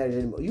interested in marriage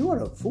anymore. You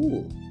are a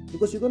fool,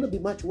 because you're going to be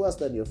much worse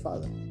than your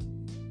father.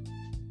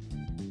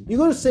 You're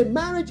going to say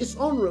marriage is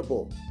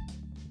honorable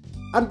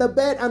and the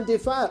bed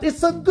undefiled.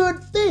 It's a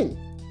good thing.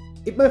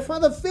 If my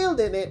father failed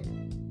in it,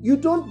 you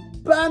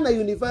don't ban a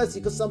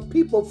university because some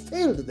people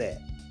failed there.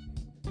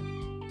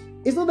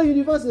 It's not the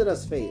university that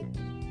has failed.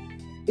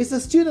 It's a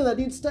student that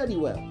didn't study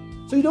well.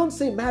 So you don't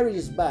say marriage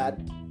is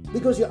bad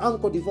because your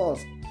uncle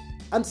divorced.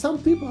 And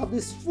some people have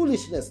this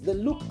foolishness. They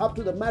look up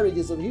to the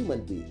marriages of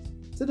human beings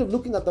instead of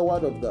looking at the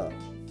word of God.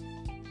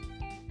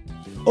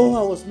 Oh,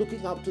 I was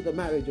looking up to the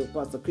marriage of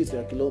Pastor Chris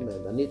Yakilome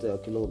and Anita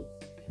Yakilome.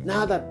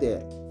 Now that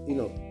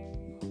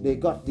they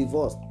got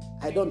divorced,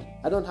 I don't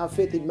have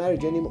faith in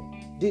marriage anymore.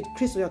 Did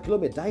Chris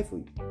Yakilome die for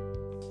you?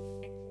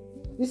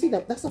 You see,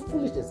 that's a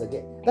foolishness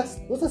again.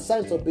 What's the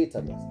signs of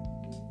bitterness?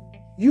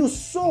 You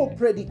so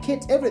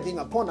predicate everything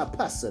upon a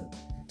person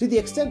to the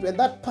extent when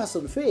that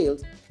person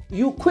fails,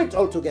 you quit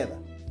altogether.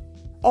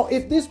 Or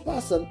if this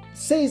person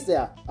says they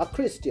are a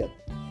Christian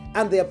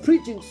and they are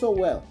preaching so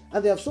well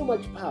and they have so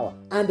much power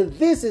and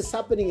this is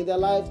happening in their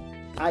lives,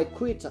 I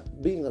quit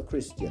being a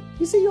Christian.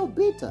 You see, you're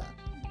bitter.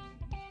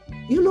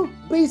 You're not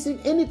basing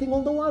anything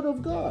on the word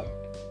of God.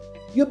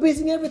 You're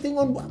basing everything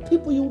on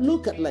people you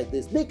look at like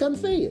this. They can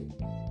fail.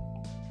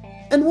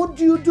 And what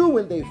do you do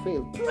when they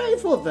fail? Pray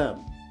for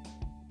them.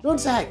 Don't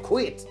say, I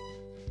quit.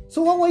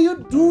 So what were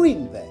you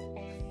doing there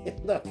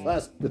in the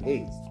first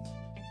place?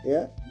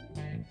 Yeah?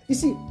 You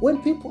see,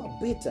 when people are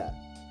bitter,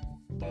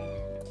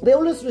 they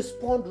always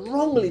respond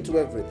wrongly to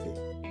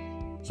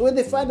everything. So when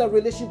they find a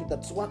relationship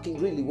that's working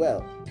really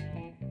well,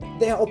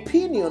 their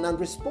opinion and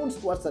response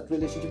towards that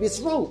relationship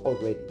is wrong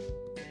already.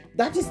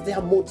 That is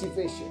their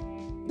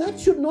motivation. That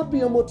should not be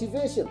your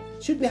motivation.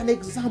 It should be an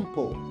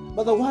example.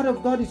 But the word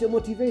of God is your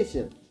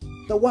motivation.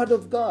 The word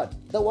of God.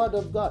 The word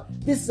of God.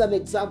 This is an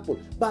example.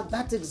 But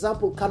that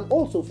example can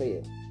also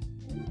fail.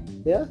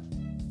 Yeah?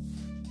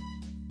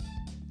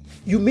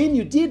 You mean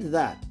you did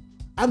that?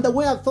 And the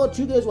way I thought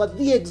you guys were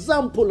the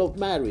example of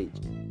marriage.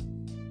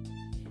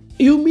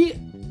 You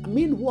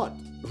mean what?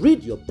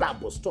 Read your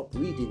Bible. Stop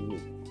reading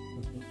me.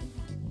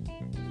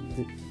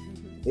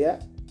 Yeah?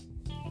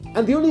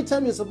 And the only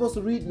time you're supposed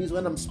to read me is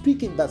when I'm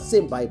speaking that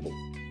same Bible.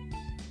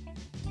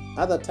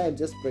 Other times,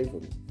 just pray for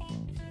me.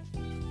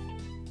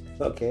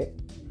 Okay?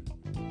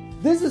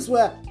 This is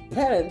where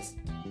parents,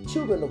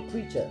 children of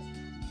preachers,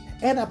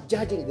 end up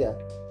judging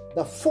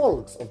the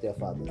faults of their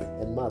fathers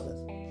and mothers.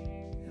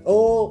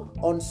 Oh,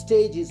 on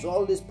stage he's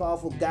all this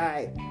powerful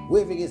guy,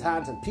 waving his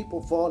hands and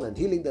people fall and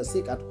healing the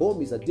sick. At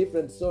home is a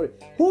different story.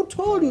 Who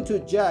told you to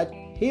judge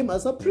him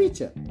as a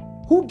preacher?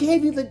 Who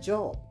gave you the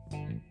job?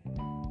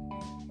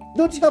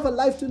 Don't you have a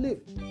life to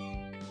live?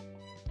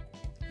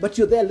 But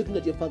you're there looking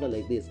at your father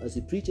like this as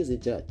he preaches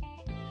in church.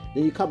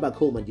 Then you come back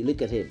home and you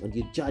look at him and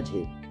you judge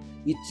him.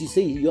 You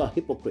say you're a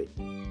hypocrite.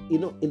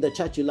 In the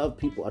church you love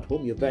people. At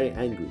home you're very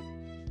angry.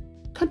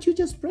 Can't you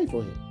just pray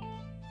for him?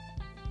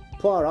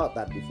 Pour out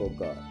that before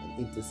God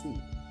and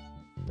intercede.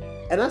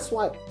 And that's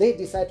why they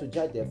decide to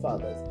judge their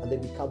fathers and they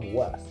become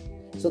worse.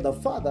 So the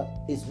father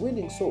is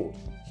winning souls,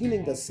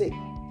 healing the sick.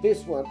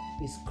 This one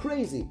is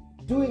crazy,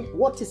 doing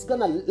what is going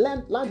to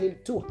land him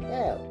to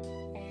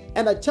hell.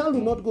 And a child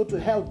will not go to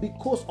hell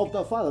because of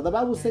the father. The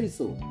Bible says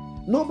so.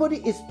 Nobody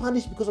is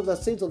punished because of the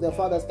sins of their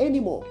fathers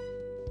anymore.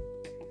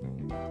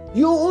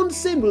 Your own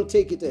sin will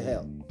take you to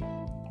hell.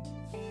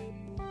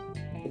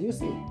 And you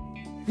see,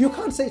 you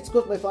can't say it's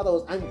because my father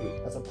was angry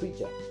as a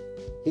preacher.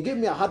 He gave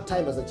me a hard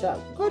time as a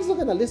child. God is not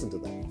going to listen to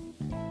that.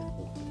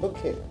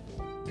 Okay.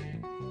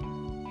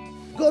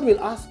 God will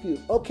ask you,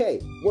 okay,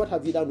 what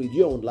have you done with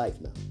your own life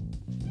now?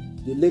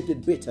 You lived in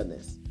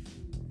bitterness.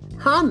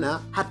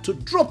 Hannah had to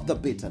drop the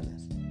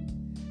bitterness.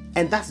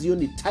 And that's the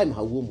only time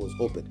her womb was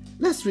open.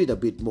 Let's read a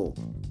bit more.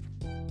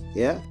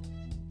 Yeah?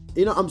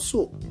 I'm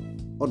so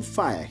on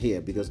fire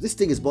here because this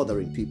thing is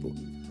bothering people.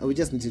 And we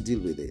just need to deal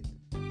with it.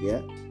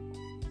 Yeah?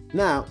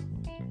 Now,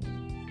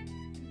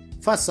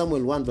 1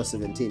 Samuel 1 verse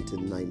 17 to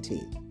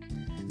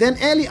 19. Then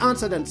Eli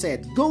answered and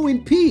said, go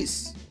in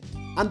peace,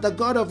 and the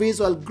God of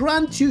Israel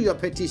grant you your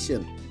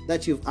petition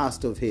that you've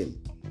asked of him.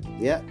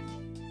 Yeah?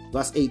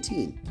 Verse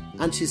 18.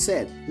 And she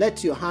said,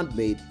 let your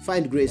handmaid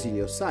find grace in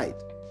your sight.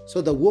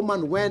 So the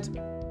woman went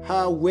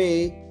her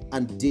way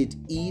and did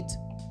eat,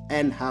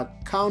 and her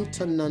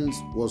countenance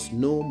was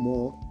no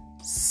more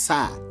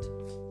sad.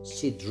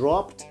 She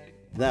dropped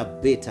the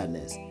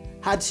bitterness.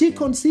 Had she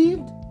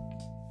conceived?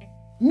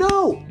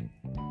 No.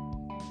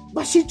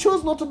 But she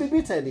chose not to be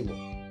bitter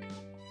anymore.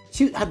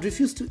 She had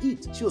refused to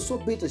eat. She was so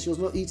bitter, she was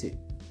not eating.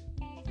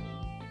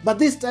 But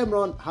this time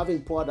around,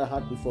 having poured her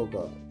heart before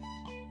God,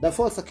 the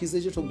false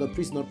accusation from the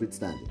priest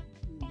notwithstanding,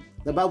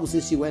 the Bible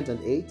says she went and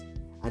ate,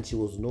 and she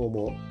was no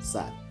more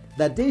sad.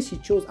 The day she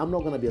chose, I'm not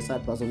going to be a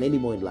sad person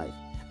anymore in life.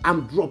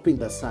 I'm dropping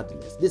the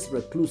sadness, this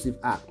reclusive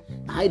act,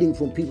 hiding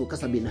from people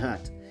because I've been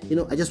hurt.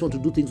 I just want to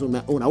do things on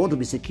my own. I want to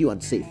be secure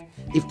and safe.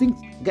 If things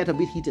get a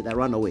bit heated, I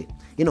run away.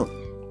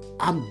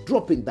 I'm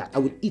dropping that. I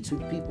will eat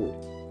with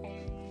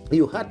people.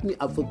 You hurt me,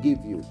 I forgive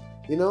you.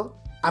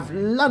 I've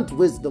learned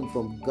wisdom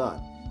from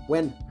God.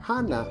 When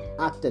Hannah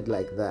acted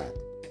like that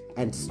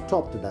and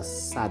stopped the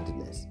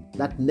sadness,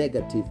 that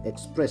negative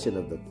expression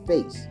of the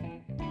face,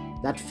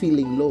 that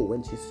feeling low,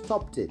 when she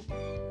stopped it,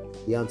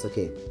 the answer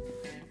came.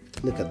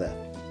 Look at that.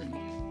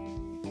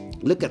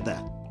 Look at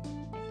that.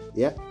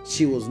 Yeah?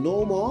 She was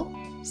no more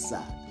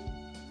sad.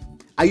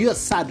 Are you a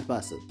sad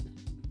person?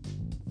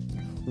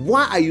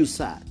 Why are you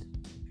sad?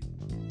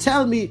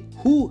 Tell me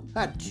who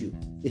hurt you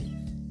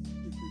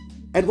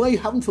and why you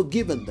haven't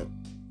forgiven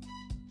them.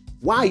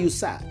 Why are you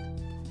sad?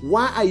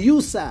 Why are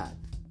you sad?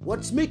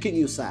 What's making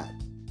you sad?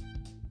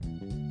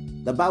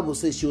 The Bible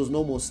says she was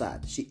no more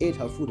sad. She ate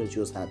her food and she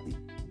was happy.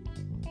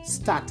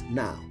 Start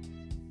now.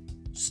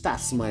 Start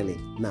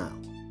smiling now.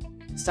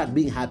 Start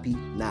being happy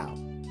now.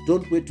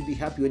 Don't wait to be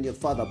happy when your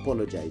father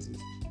apologizes.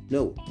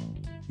 No.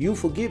 You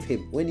forgive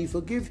him. When you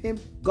forgive him,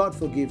 God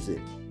forgives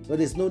him. But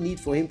there's no need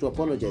for him to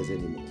apologize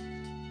anymore.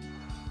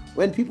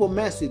 When people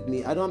mess with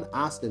me, I don't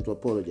ask them to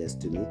apologize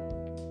to me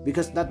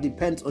because that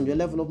depends on your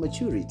level of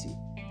maturity.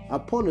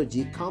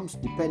 Apology comes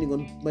depending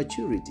on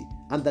maturity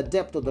and the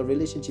depth of the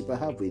relationship I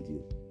have with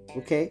you.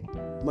 Okay?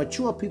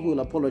 Mature people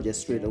will apologize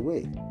straight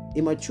away.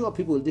 Immature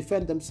people will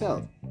defend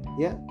themselves.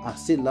 Yeah? I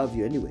still love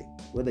you anyway.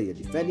 Whether you're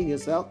defending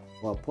yourself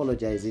or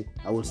apologizing,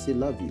 I will still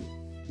love you.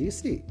 Do you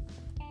see?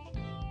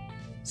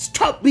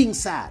 Stop being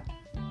sad.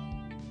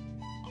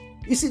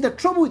 You see, the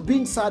trouble with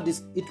being sad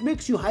is it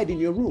makes you hide in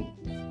your room.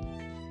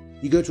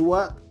 You go to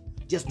work,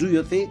 just do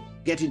your thing,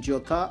 get into your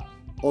car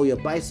or your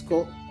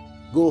bicycle,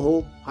 go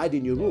home, hide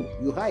in your room.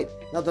 You hide.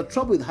 Now, the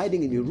trouble with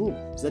hiding in your room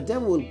is the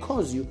devil will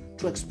cause you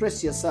to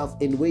express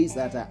yourself in ways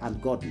that are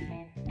ungodly.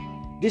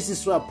 This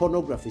is where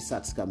pornography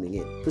starts coming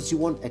in because you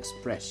want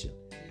expression.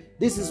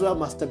 This is where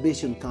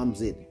masturbation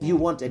comes in. You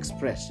want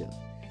expression.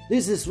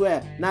 This is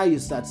where now you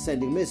start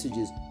sending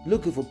messages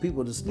looking for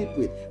people to sleep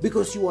with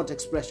because you want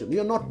expression.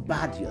 You're not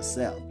bad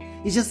yourself.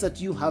 It's just that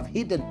you have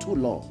hidden too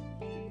long.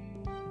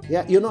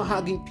 Yeah, you're not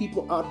hugging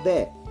people out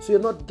there, so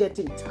you're not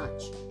getting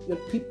touch. Your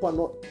people are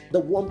not, the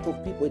warmth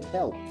of people, it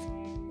helps.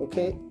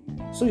 Okay?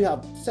 So you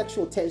have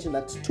sexual tension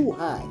that's too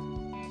high.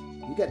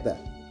 You get that?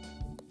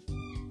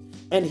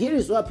 And here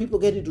is where people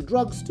get into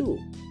drugs too.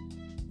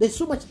 There's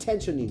so much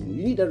tension in you.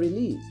 You need a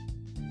release.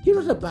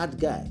 You're not a bad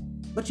guy,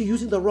 but you're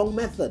using the wrong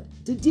method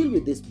to deal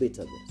with this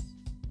bitterness.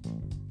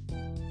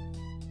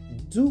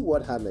 Do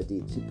what Hannah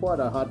did. She poured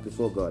her heart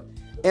before God.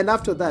 And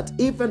after that,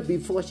 even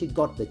before she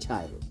got the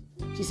child,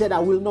 she said, I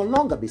will no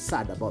longer be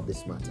sad about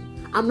this matter.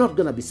 I'm not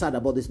going to be sad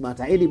about this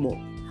matter anymore.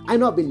 I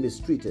know I've been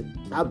mistreated.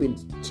 I've been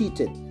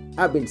cheated.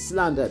 I've been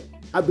slandered.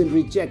 I've been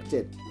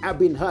rejected. I've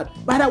been hurt.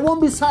 But I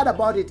won't be sad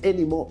about it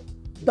anymore.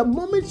 The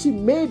moment she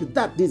made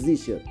that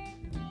decision,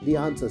 the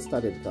answer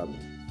started coming.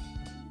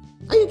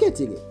 Are you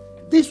getting it?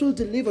 This will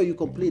deliver you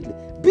completely.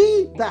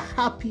 Be the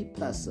happy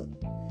person.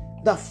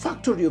 The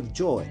factory of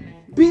joy.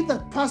 Be the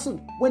person,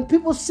 when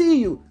people see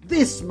you,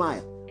 they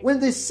smile. When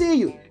they see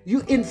you,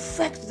 you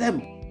infect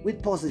them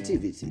with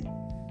positivity.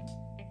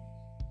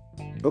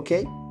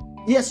 Okay?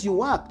 Yes, you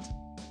worked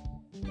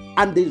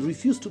and they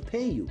refuse to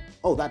pay you.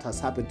 Oh, that has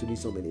happened to me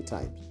so many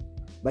times.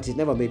 But it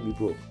never made me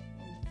broke.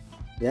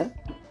 Yeah?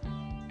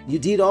 You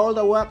did all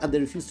the work and they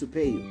refuse to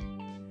pay you.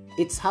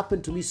 It's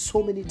happened to me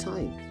so many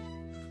times.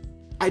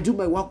 I do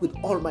my work with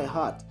all my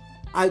heart.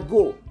 I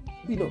go,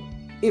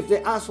 if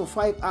they ask for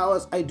 5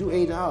 hours, I do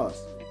 8 hours.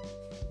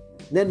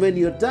 Then when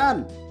you're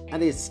done,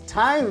 and it's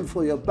time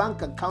for your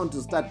bank account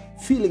to start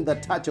feeling the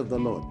touch of the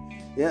Lord.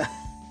 Yeah.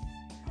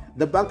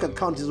 The bank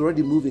account is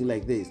already moving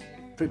like this,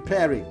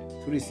 preparing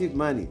to receive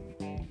money.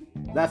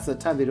 That's the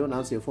time they don't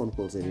answer your phone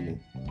calls anymore.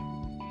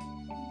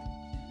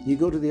 You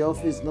go to the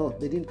office, no,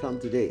 they didn't come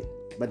today,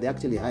 but they're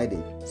actually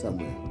hiding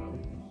somewhere.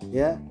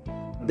 Yeah.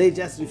 They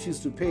just refuse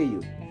to pay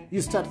you.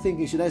 You start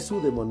thinking, should I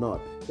sue them or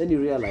not? Then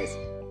you realize,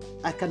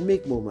 I can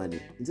make more money.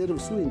 Instead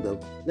of suing them,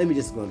 let me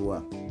just go and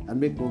work and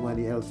make more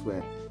money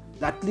elsewhere.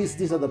 At least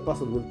this other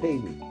person will pay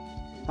me.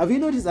 Have you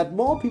noticed that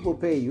more people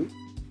pay you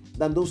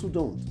than those who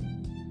don't?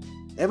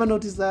 Ever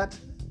notice that?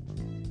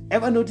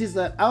 Ever notice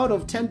that out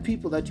of 10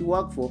 people that you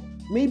work for,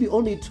 maybe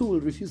only 2 will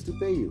refuse to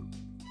pay you?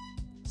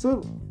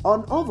 So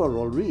on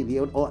overall, really,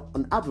 or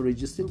on average,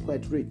 you're still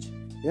quite rich.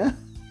 Yeah?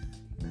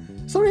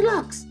 So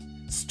relax.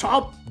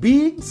 Stop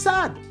being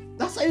sad.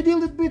 That's how you deal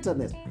with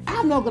bitterness.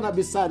 I'm not going to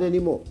be sad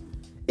anymore.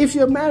 If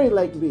you're married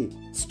like me,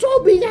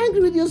 stop being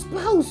angry with your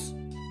spouse.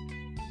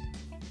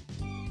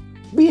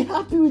 Be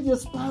happy with your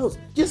spouse.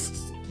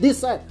 Just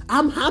decide,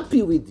 I'm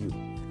happy with you.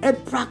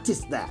 And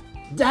practice that.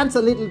 Dance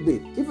a little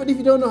bit. Even if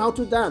you don't know how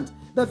to dance,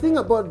 The thing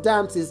about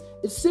dance is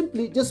it's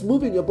simply just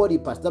moving your body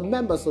parts, the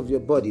members of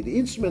your body, the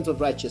instruments of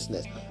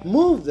righteousness.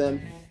 Move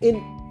them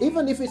in,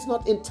 even if it's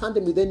not in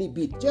tandem with any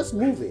beat, just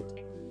move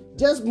it.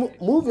 Just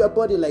move your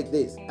body like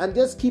this and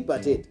just keep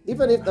at it,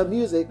 even if the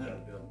music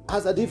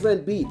has a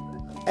different beat.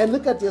 And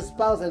look at your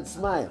spouse and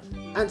smile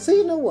and say,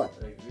 you know what?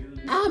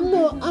 I'm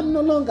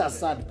no longer a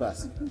sad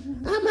person.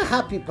 I'm a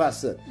happy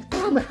person.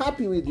 I'm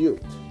happy with you.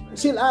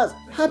 She'll ask,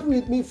 happy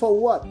with me for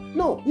what?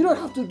 No, you don't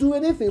have to do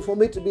anything for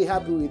me to be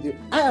happy with you.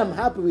 I am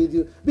happy with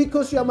you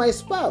because you're my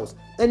spouse.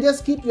 And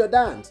just keep your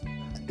dance.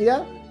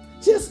 Yeah?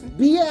 Just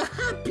be a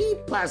happy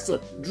person.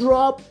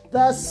 Drop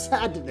the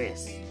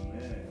sadness.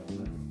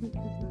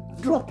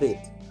 Drop it.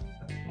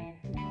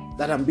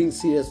 That I'm being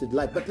serious with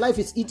life. But life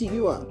is eating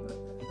you up.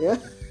 Yeah?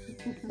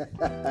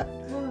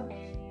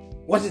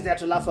 What is there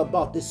to laugh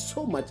about? There's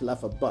so much to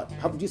laugh about.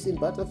 Have you seen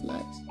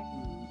butterflies?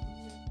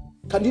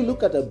 Can you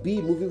look at a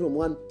bee moving from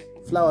one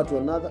flower to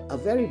another? A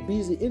very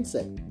busy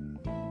insect.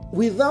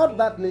 Without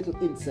that little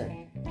insect,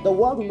 the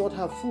world will not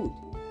have food.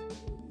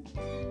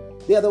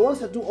 They are the ones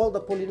that do all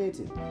the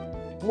pollinating,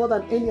 more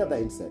than any other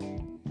insect.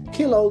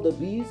 Kill all the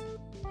bees,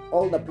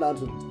 all the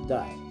plants will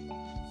die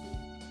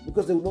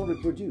because they will not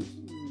reproduce.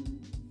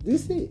 Do you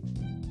see?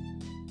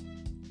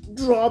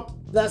 Drop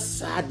the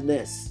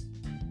sadness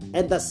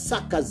and the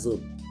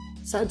sarcasm,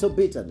 signs of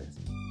bitterness.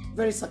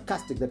 Very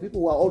sarcastic. The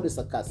people who are always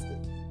sarcastic.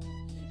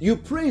 You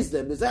praise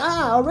them. They say,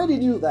 I already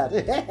knew that.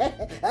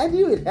 I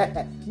knew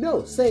it.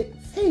 No, say,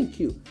 thank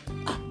you.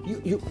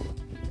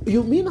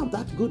 You mean I'm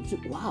that good?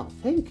 Wow,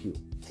 thank you.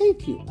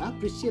 Thank you. I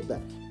appreciate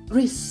that.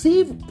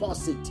 Receive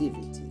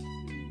positivity.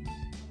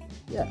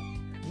 Yeah.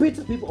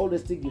 Bitter people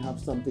always think you have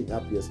something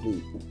up your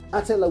sleeve. I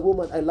tell a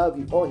woman, I love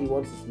you. Oh, he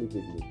wants to sleep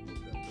with me.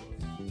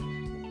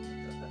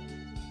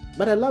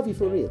 But I love you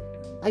for real.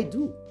 I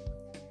do.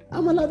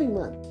 I'm a loving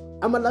man.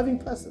 I'm a loving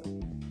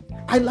person.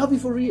 I love you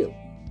for real.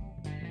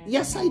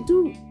 Yes, I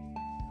do.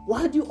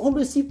 Why do you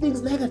always see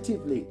things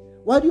negatively?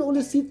 Why do you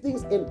always see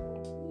things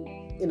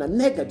in a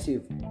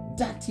negative,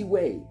 dirty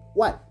way?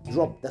 Why?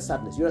 Drop the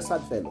sadness. You're a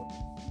sad fellow.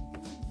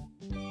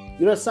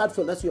 You're a sad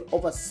fellow. That's you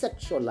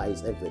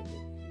over-sexualize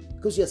everything.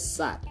 Because you're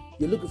sad.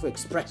 You're looking for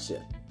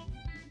expression.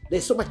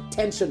 There's so much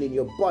tension in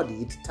your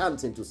body, it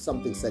turns into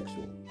something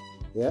sexual.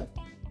 Yeah?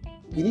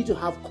 You need to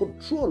have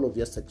control of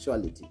your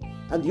sexuality.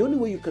 And the only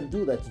way you can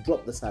do that is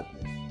drop the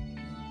sadness.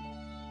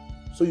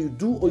 So you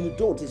do or you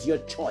don't is your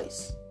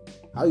choice.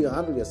 How you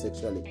handle your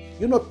sexuality.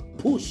 You're not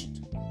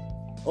pushed.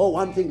 Oh,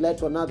 one thing led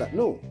to another.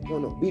 No.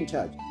 Be in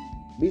charge.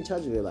 Be in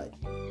charge of your life.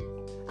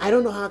 I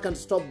don't know how I can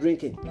stop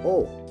drinking.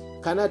 Oh,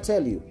 can I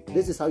tell you?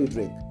 This is how you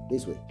drink.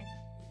 This way.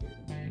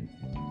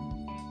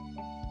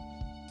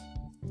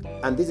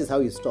 And this is how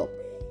you stop.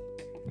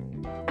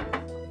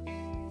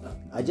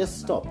 I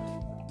just stopped.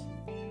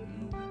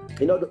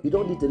 You know, you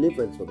don't need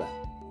deliverance for that.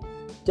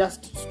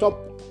 Just stop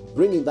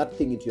bringing that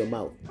thing into your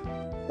mouth.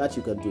 That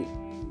you can do.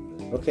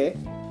 Okay?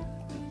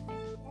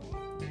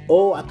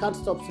 Oh, I can't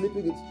stop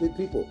sleeping with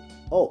people.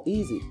 Oh,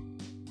 easy.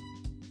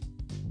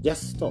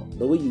 Just stop.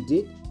 The way you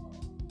did,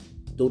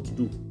 don't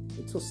do.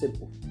 It's so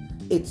simple.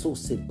 It's so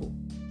simple.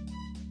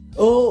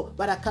 Oh,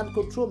 but I can't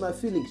control my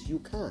feelings. You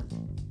can.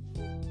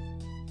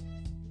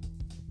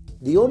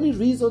 The only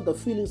reason the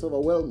feelings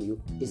overwhelm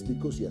you is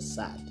because you're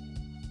sad.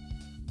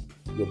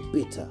 You're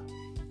bitter.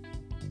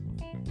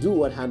 Do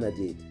what Hannah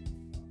did.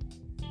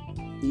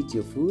 Eat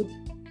your food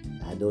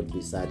and don't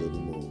be sad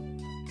anymore.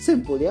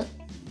 Simple, yeah?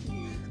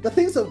 The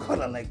things of God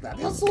are like that.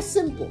 They're so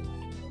simple.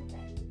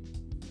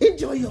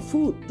 Enjoy your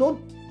food.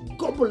 Don't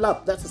gobble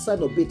up. That's a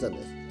sign of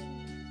bitterness.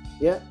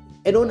 Yeah?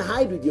 And don't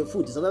hide with your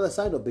food. It's another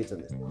sign of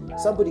bitterness.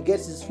 Somebody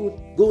gets his food,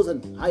 goes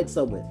and hides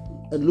somewhere,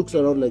 and looks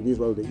around like this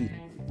while they eat.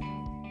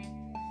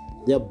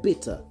 They are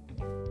bitter.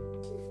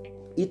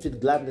 Eat with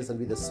gladness and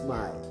with a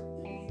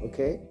smile.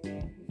 Okay?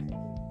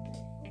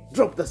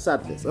 Drop the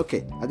sadness.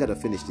 Okay, I gotta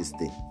finish this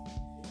thing.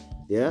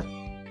 Yeah?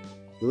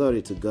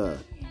 Glory to God.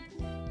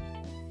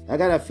 I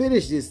gotta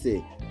finish this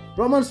thing.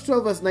 Romans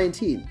 12 verse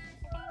 19.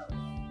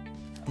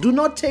 Do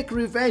not take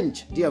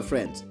revenge, dear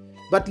friends,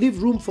 but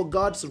leave room for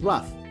God's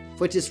wrath.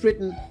 For it is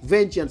written,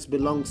 vengeance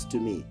belongs to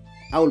me.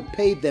 I will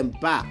pay them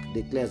back,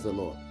 declares the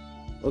Lord.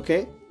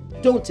 Okay?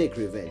 Don't take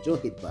revenge.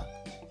 Don't hit back.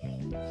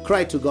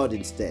 Cry to God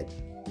instead.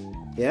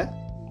 Yeah?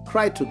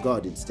 Cry to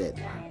God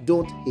instead.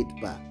 Don't hit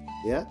back.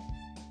 Yeah?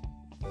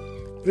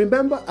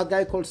 Remember a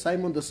guy called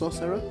Simon the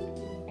sorcerer?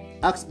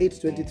 Acts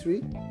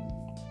 8:23.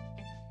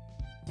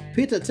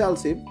 Peter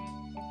tells him,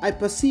 I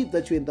perceive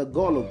that you're in the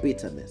gall of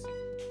bitterness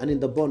and in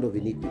the bond of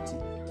iniquity.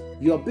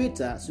 You are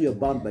bitter, so you're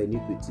bound by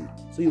iniquity.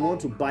 So you want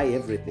to buy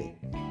everything.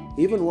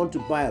 You even want to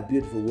buy a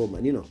beautiful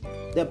woman. You know,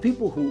 there are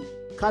people who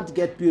can't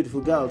get beautiful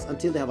girls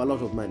until they have a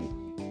lot of money.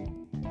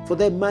 For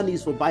them, money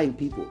is for buying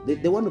people.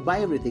 They want to buy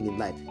everything in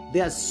life.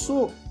 They are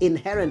so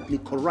inherently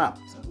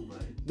corrupt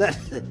that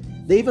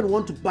they even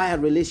want to buy a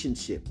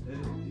relationship.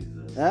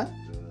 Huh?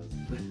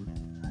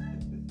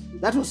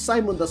 That was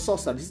Simon the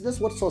sorcerer.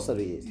 That's what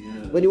sorcery is.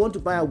 Yeah. When you want to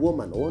buy a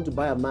woman or want to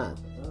buy a man,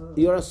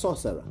 you're a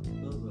sorcerer.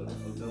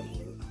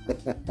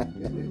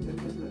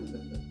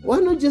 Why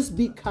not just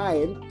be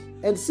kind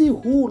and see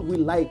who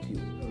will like you?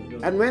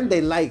 And when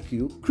they like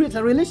you, create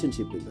a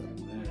relationship with them.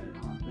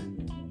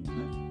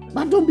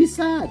 But don't be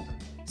sad.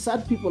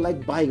 Sad people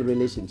like buying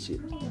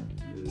relationships.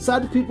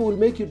 Sad people will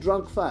make you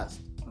drunk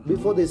fast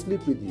before they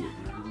sleep with you.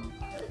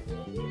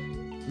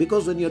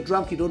 Because when you're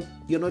drunk,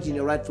 you're not in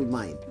your rightful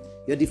mind.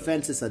 Your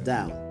defenses are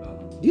down.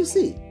 Do you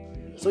see?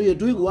 So you're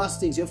doing worse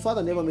things. Your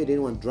father never made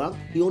anyone drunk.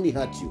 He only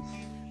hurt you.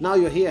 Now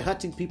you're here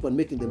hurting people and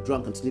making them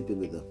drunk and sleeping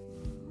with them.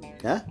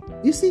 Huh?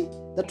 You see?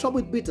 The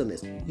trouble with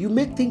bitterness. You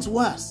make things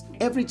worse.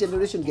 Every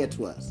generation gets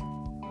worse.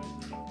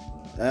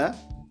 Huh?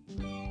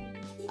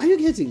 Are you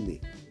getting me?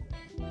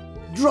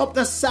 Drop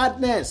the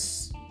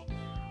sadness.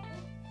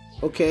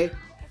 Okay?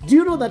 Do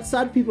you know that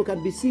sad people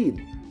can be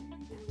seen?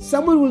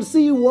 Someone will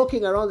see you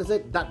walking around and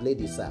say, that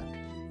lady's sad.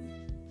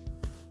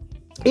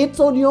 It's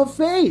on your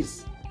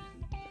face.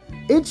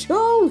 It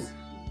shows.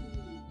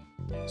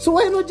 So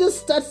why not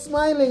just start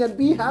smiling and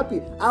be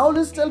happy? I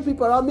always tell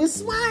people around me,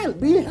 smile,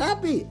 be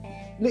happy.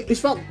 In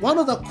fact, one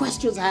of the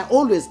questions I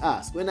always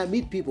ask when I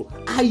meet people,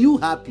 are you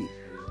happy?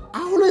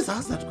 I always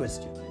ask that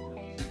question.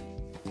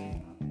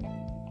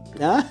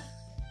 Huh?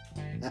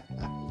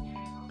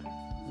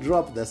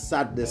 Drop the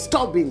sadness.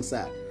 Stop being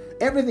sad.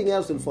 Everything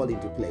else will fall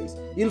into place.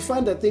 You'll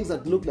find that things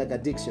that look like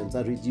addictions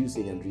are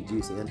reducing and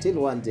reducing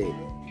until one day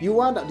you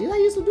wonder, did I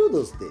used to do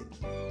those things?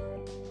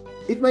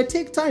 It might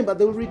take time, but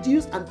they will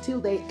reduce until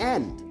they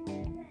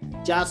end.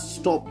 Just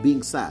stop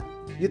being sad.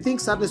 You think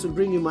sadness will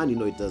bring you money?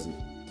 No, it doesn't.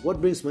 What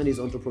brings money is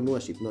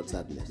entrepreneurship, not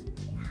sadness.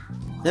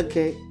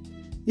 Okay?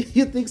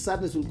 You think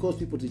sadness will cause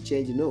people to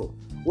change? No.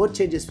 What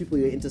changes people?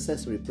 Your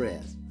intercessory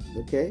prayers.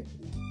 Okay?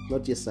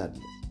 Not your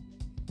sadness.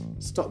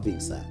 Stop being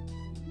sad.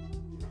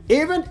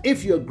 Even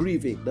if you're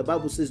grieving, the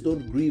Bible says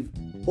don't grieve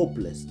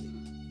hopelessly.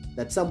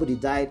 That somebody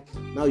died,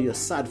 now you're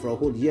sad for a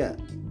whole year.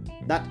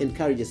 That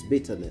encourages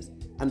bitterness.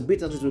 And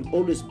bitterness will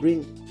always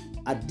bring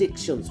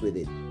addictions with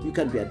it. You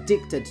can be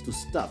addicted to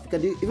stuff. You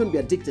can even be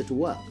addicted to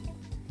work.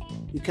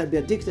 You can be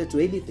addicted to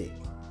anything.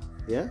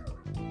 Yeah?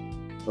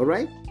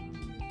 Alright?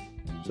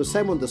 So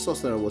Simon the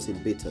sorcerer was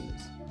in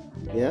bitterness.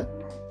 Yeah?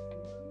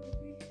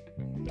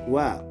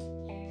 Wow.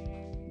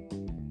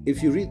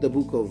 If you read the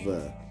book of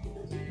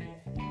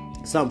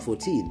Psalm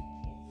 14,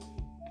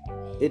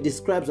 it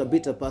describes a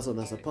bitter person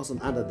as a person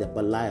under the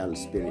Belial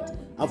spirit.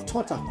 I've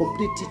taught a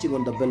complete teaching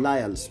on the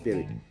Belial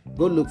spirit.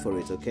 Go look for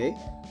it, okay?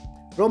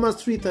 Romans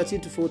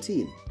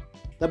 3:13-14.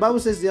 The Bible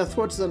says their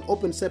throat is an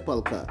open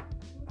sepulchre.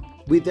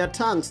 With their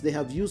tongues they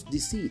have used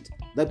deceit.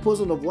 The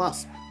poison of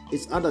wasp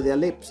is under their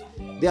lips.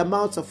 Their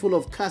mouths are full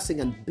of cursing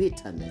and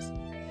bitterness.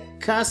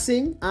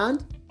 Cursing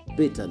and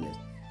bitterness.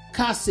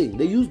 Cursing.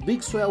 They use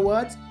big swear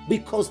words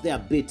because they are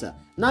bitter.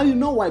 Now you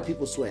know why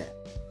people swear.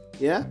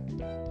 Yeah?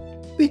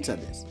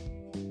 Bitterness.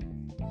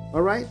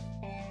 Alright?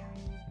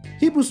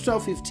 Hebrews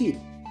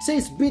 12:15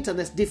 says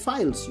bitterness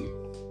defiles you.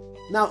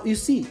 Now you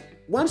see,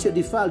 once you're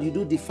defiled, you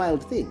do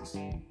defiled things.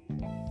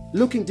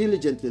 Looking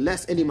diligently,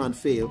 lest any man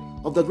fail,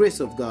 of the grace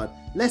of God,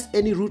 lest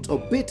any root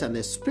of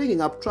bitterness springing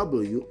up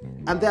trouble you,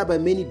 and thereby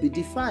many be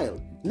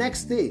defiled.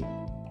 Next thing,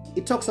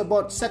 it talks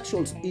about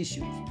sexual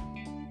issues.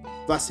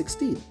 Verse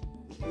 16.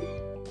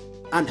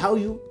 And how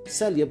you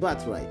sell your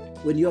birthright.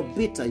 When you're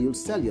bitter, you'll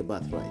sell your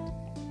birthright.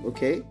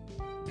 Okay?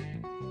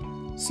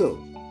 So,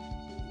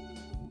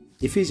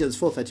 Ephesians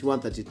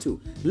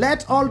 4:31-32.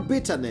 Let all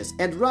bitterness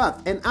and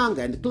wrath and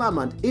anger and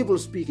clamor and evil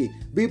speaking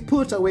be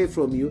put away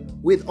from you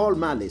with all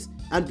malice,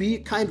 and be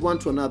kind one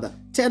to another,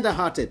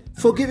 tender-hearted,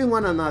 forgiving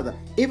one another,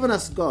 even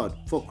as God,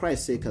 for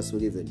Christ's sake, has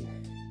forgiven you.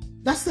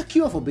 That's the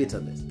cure for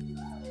bitterness.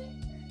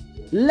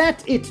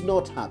 Let it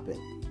not happen.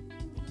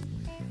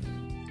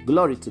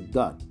 Glory to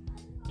God.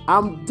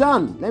 I'm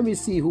done. Let me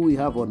see who we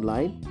have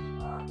online.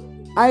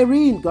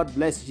 Irene, God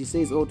bless you. She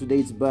says, oh, today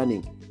it's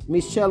burning.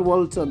 Michelle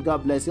Walton,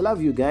 God bless you.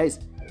 Love you guys.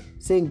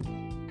 Saying,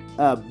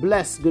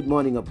 bless, good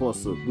morning,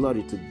 Apostle.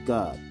 Glory to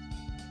God.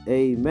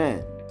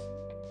 Amen.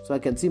 So I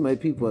can see my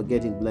people are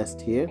getting blessed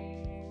here.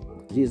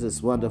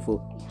 Jesus,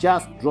 wonderful.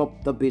 Just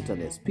drop the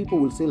bitterness. People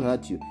will still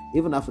hurt you,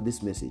 even after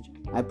this message.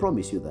 I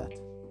promise you that.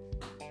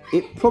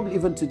 Probably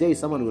even today,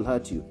 someone will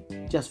hurt you.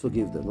 Just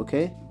forgive them,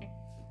 okay?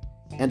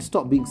 And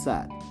stop being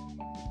sad.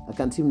 I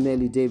can see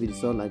Nelly David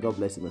is online. God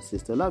bless you, my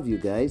sister. Love you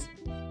guys.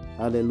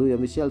 Hallelujah.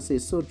 Michelle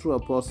says, so true,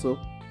 Apostle.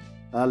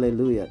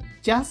 Hallelujah.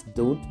 Just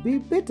don't be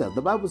bitter.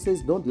 The Bible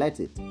says don't let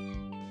it.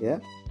 Yeah?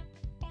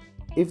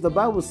 If the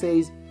Bible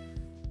says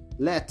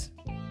let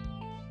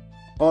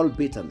all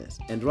bitterness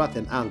and wrath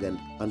and anger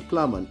and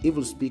clamor and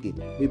evil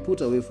speaking be put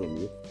away from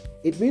you,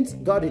 it means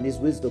God in his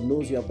wisdom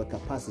knows you have the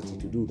capacity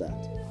to do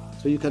that.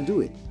 So you can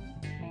do it.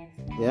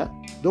 Yeah?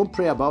 Don't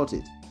pray about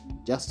it.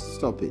 Just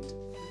stop it.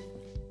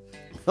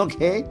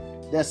 Okay?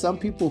 There are some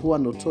people who are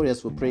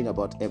notorious for praying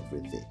about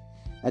everything.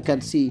 I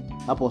can see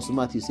Apostle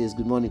Matthew says,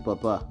 good morning,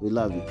 Papa. We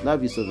love you.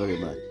 Love you so very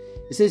much.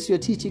 He says, your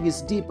teaching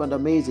is deep and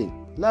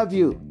amazing. Love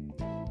you.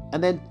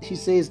 And then he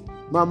says,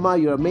 Mama,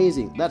 you're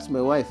amazing. That's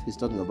my wife he's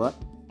talking about.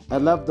 I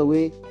love the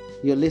way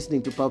you're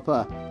listening to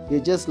Papa.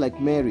 You're just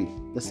like Mary,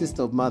 the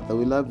sister of Martha.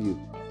 We love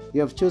you. You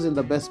have chosen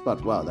the best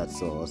part. Wow, that's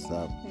so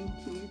awesome. Thank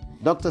you.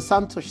 Dr.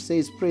 Santosh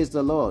says, praise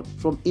the Lord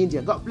from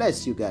India. God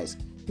bless you guys.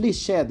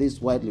 Please share this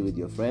widely with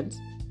your friends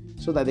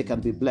so that they can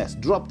be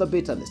blessed. Drop the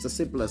bitterness, as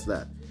simple as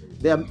that.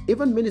 There are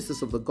even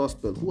ministers of the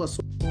gospel who are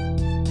so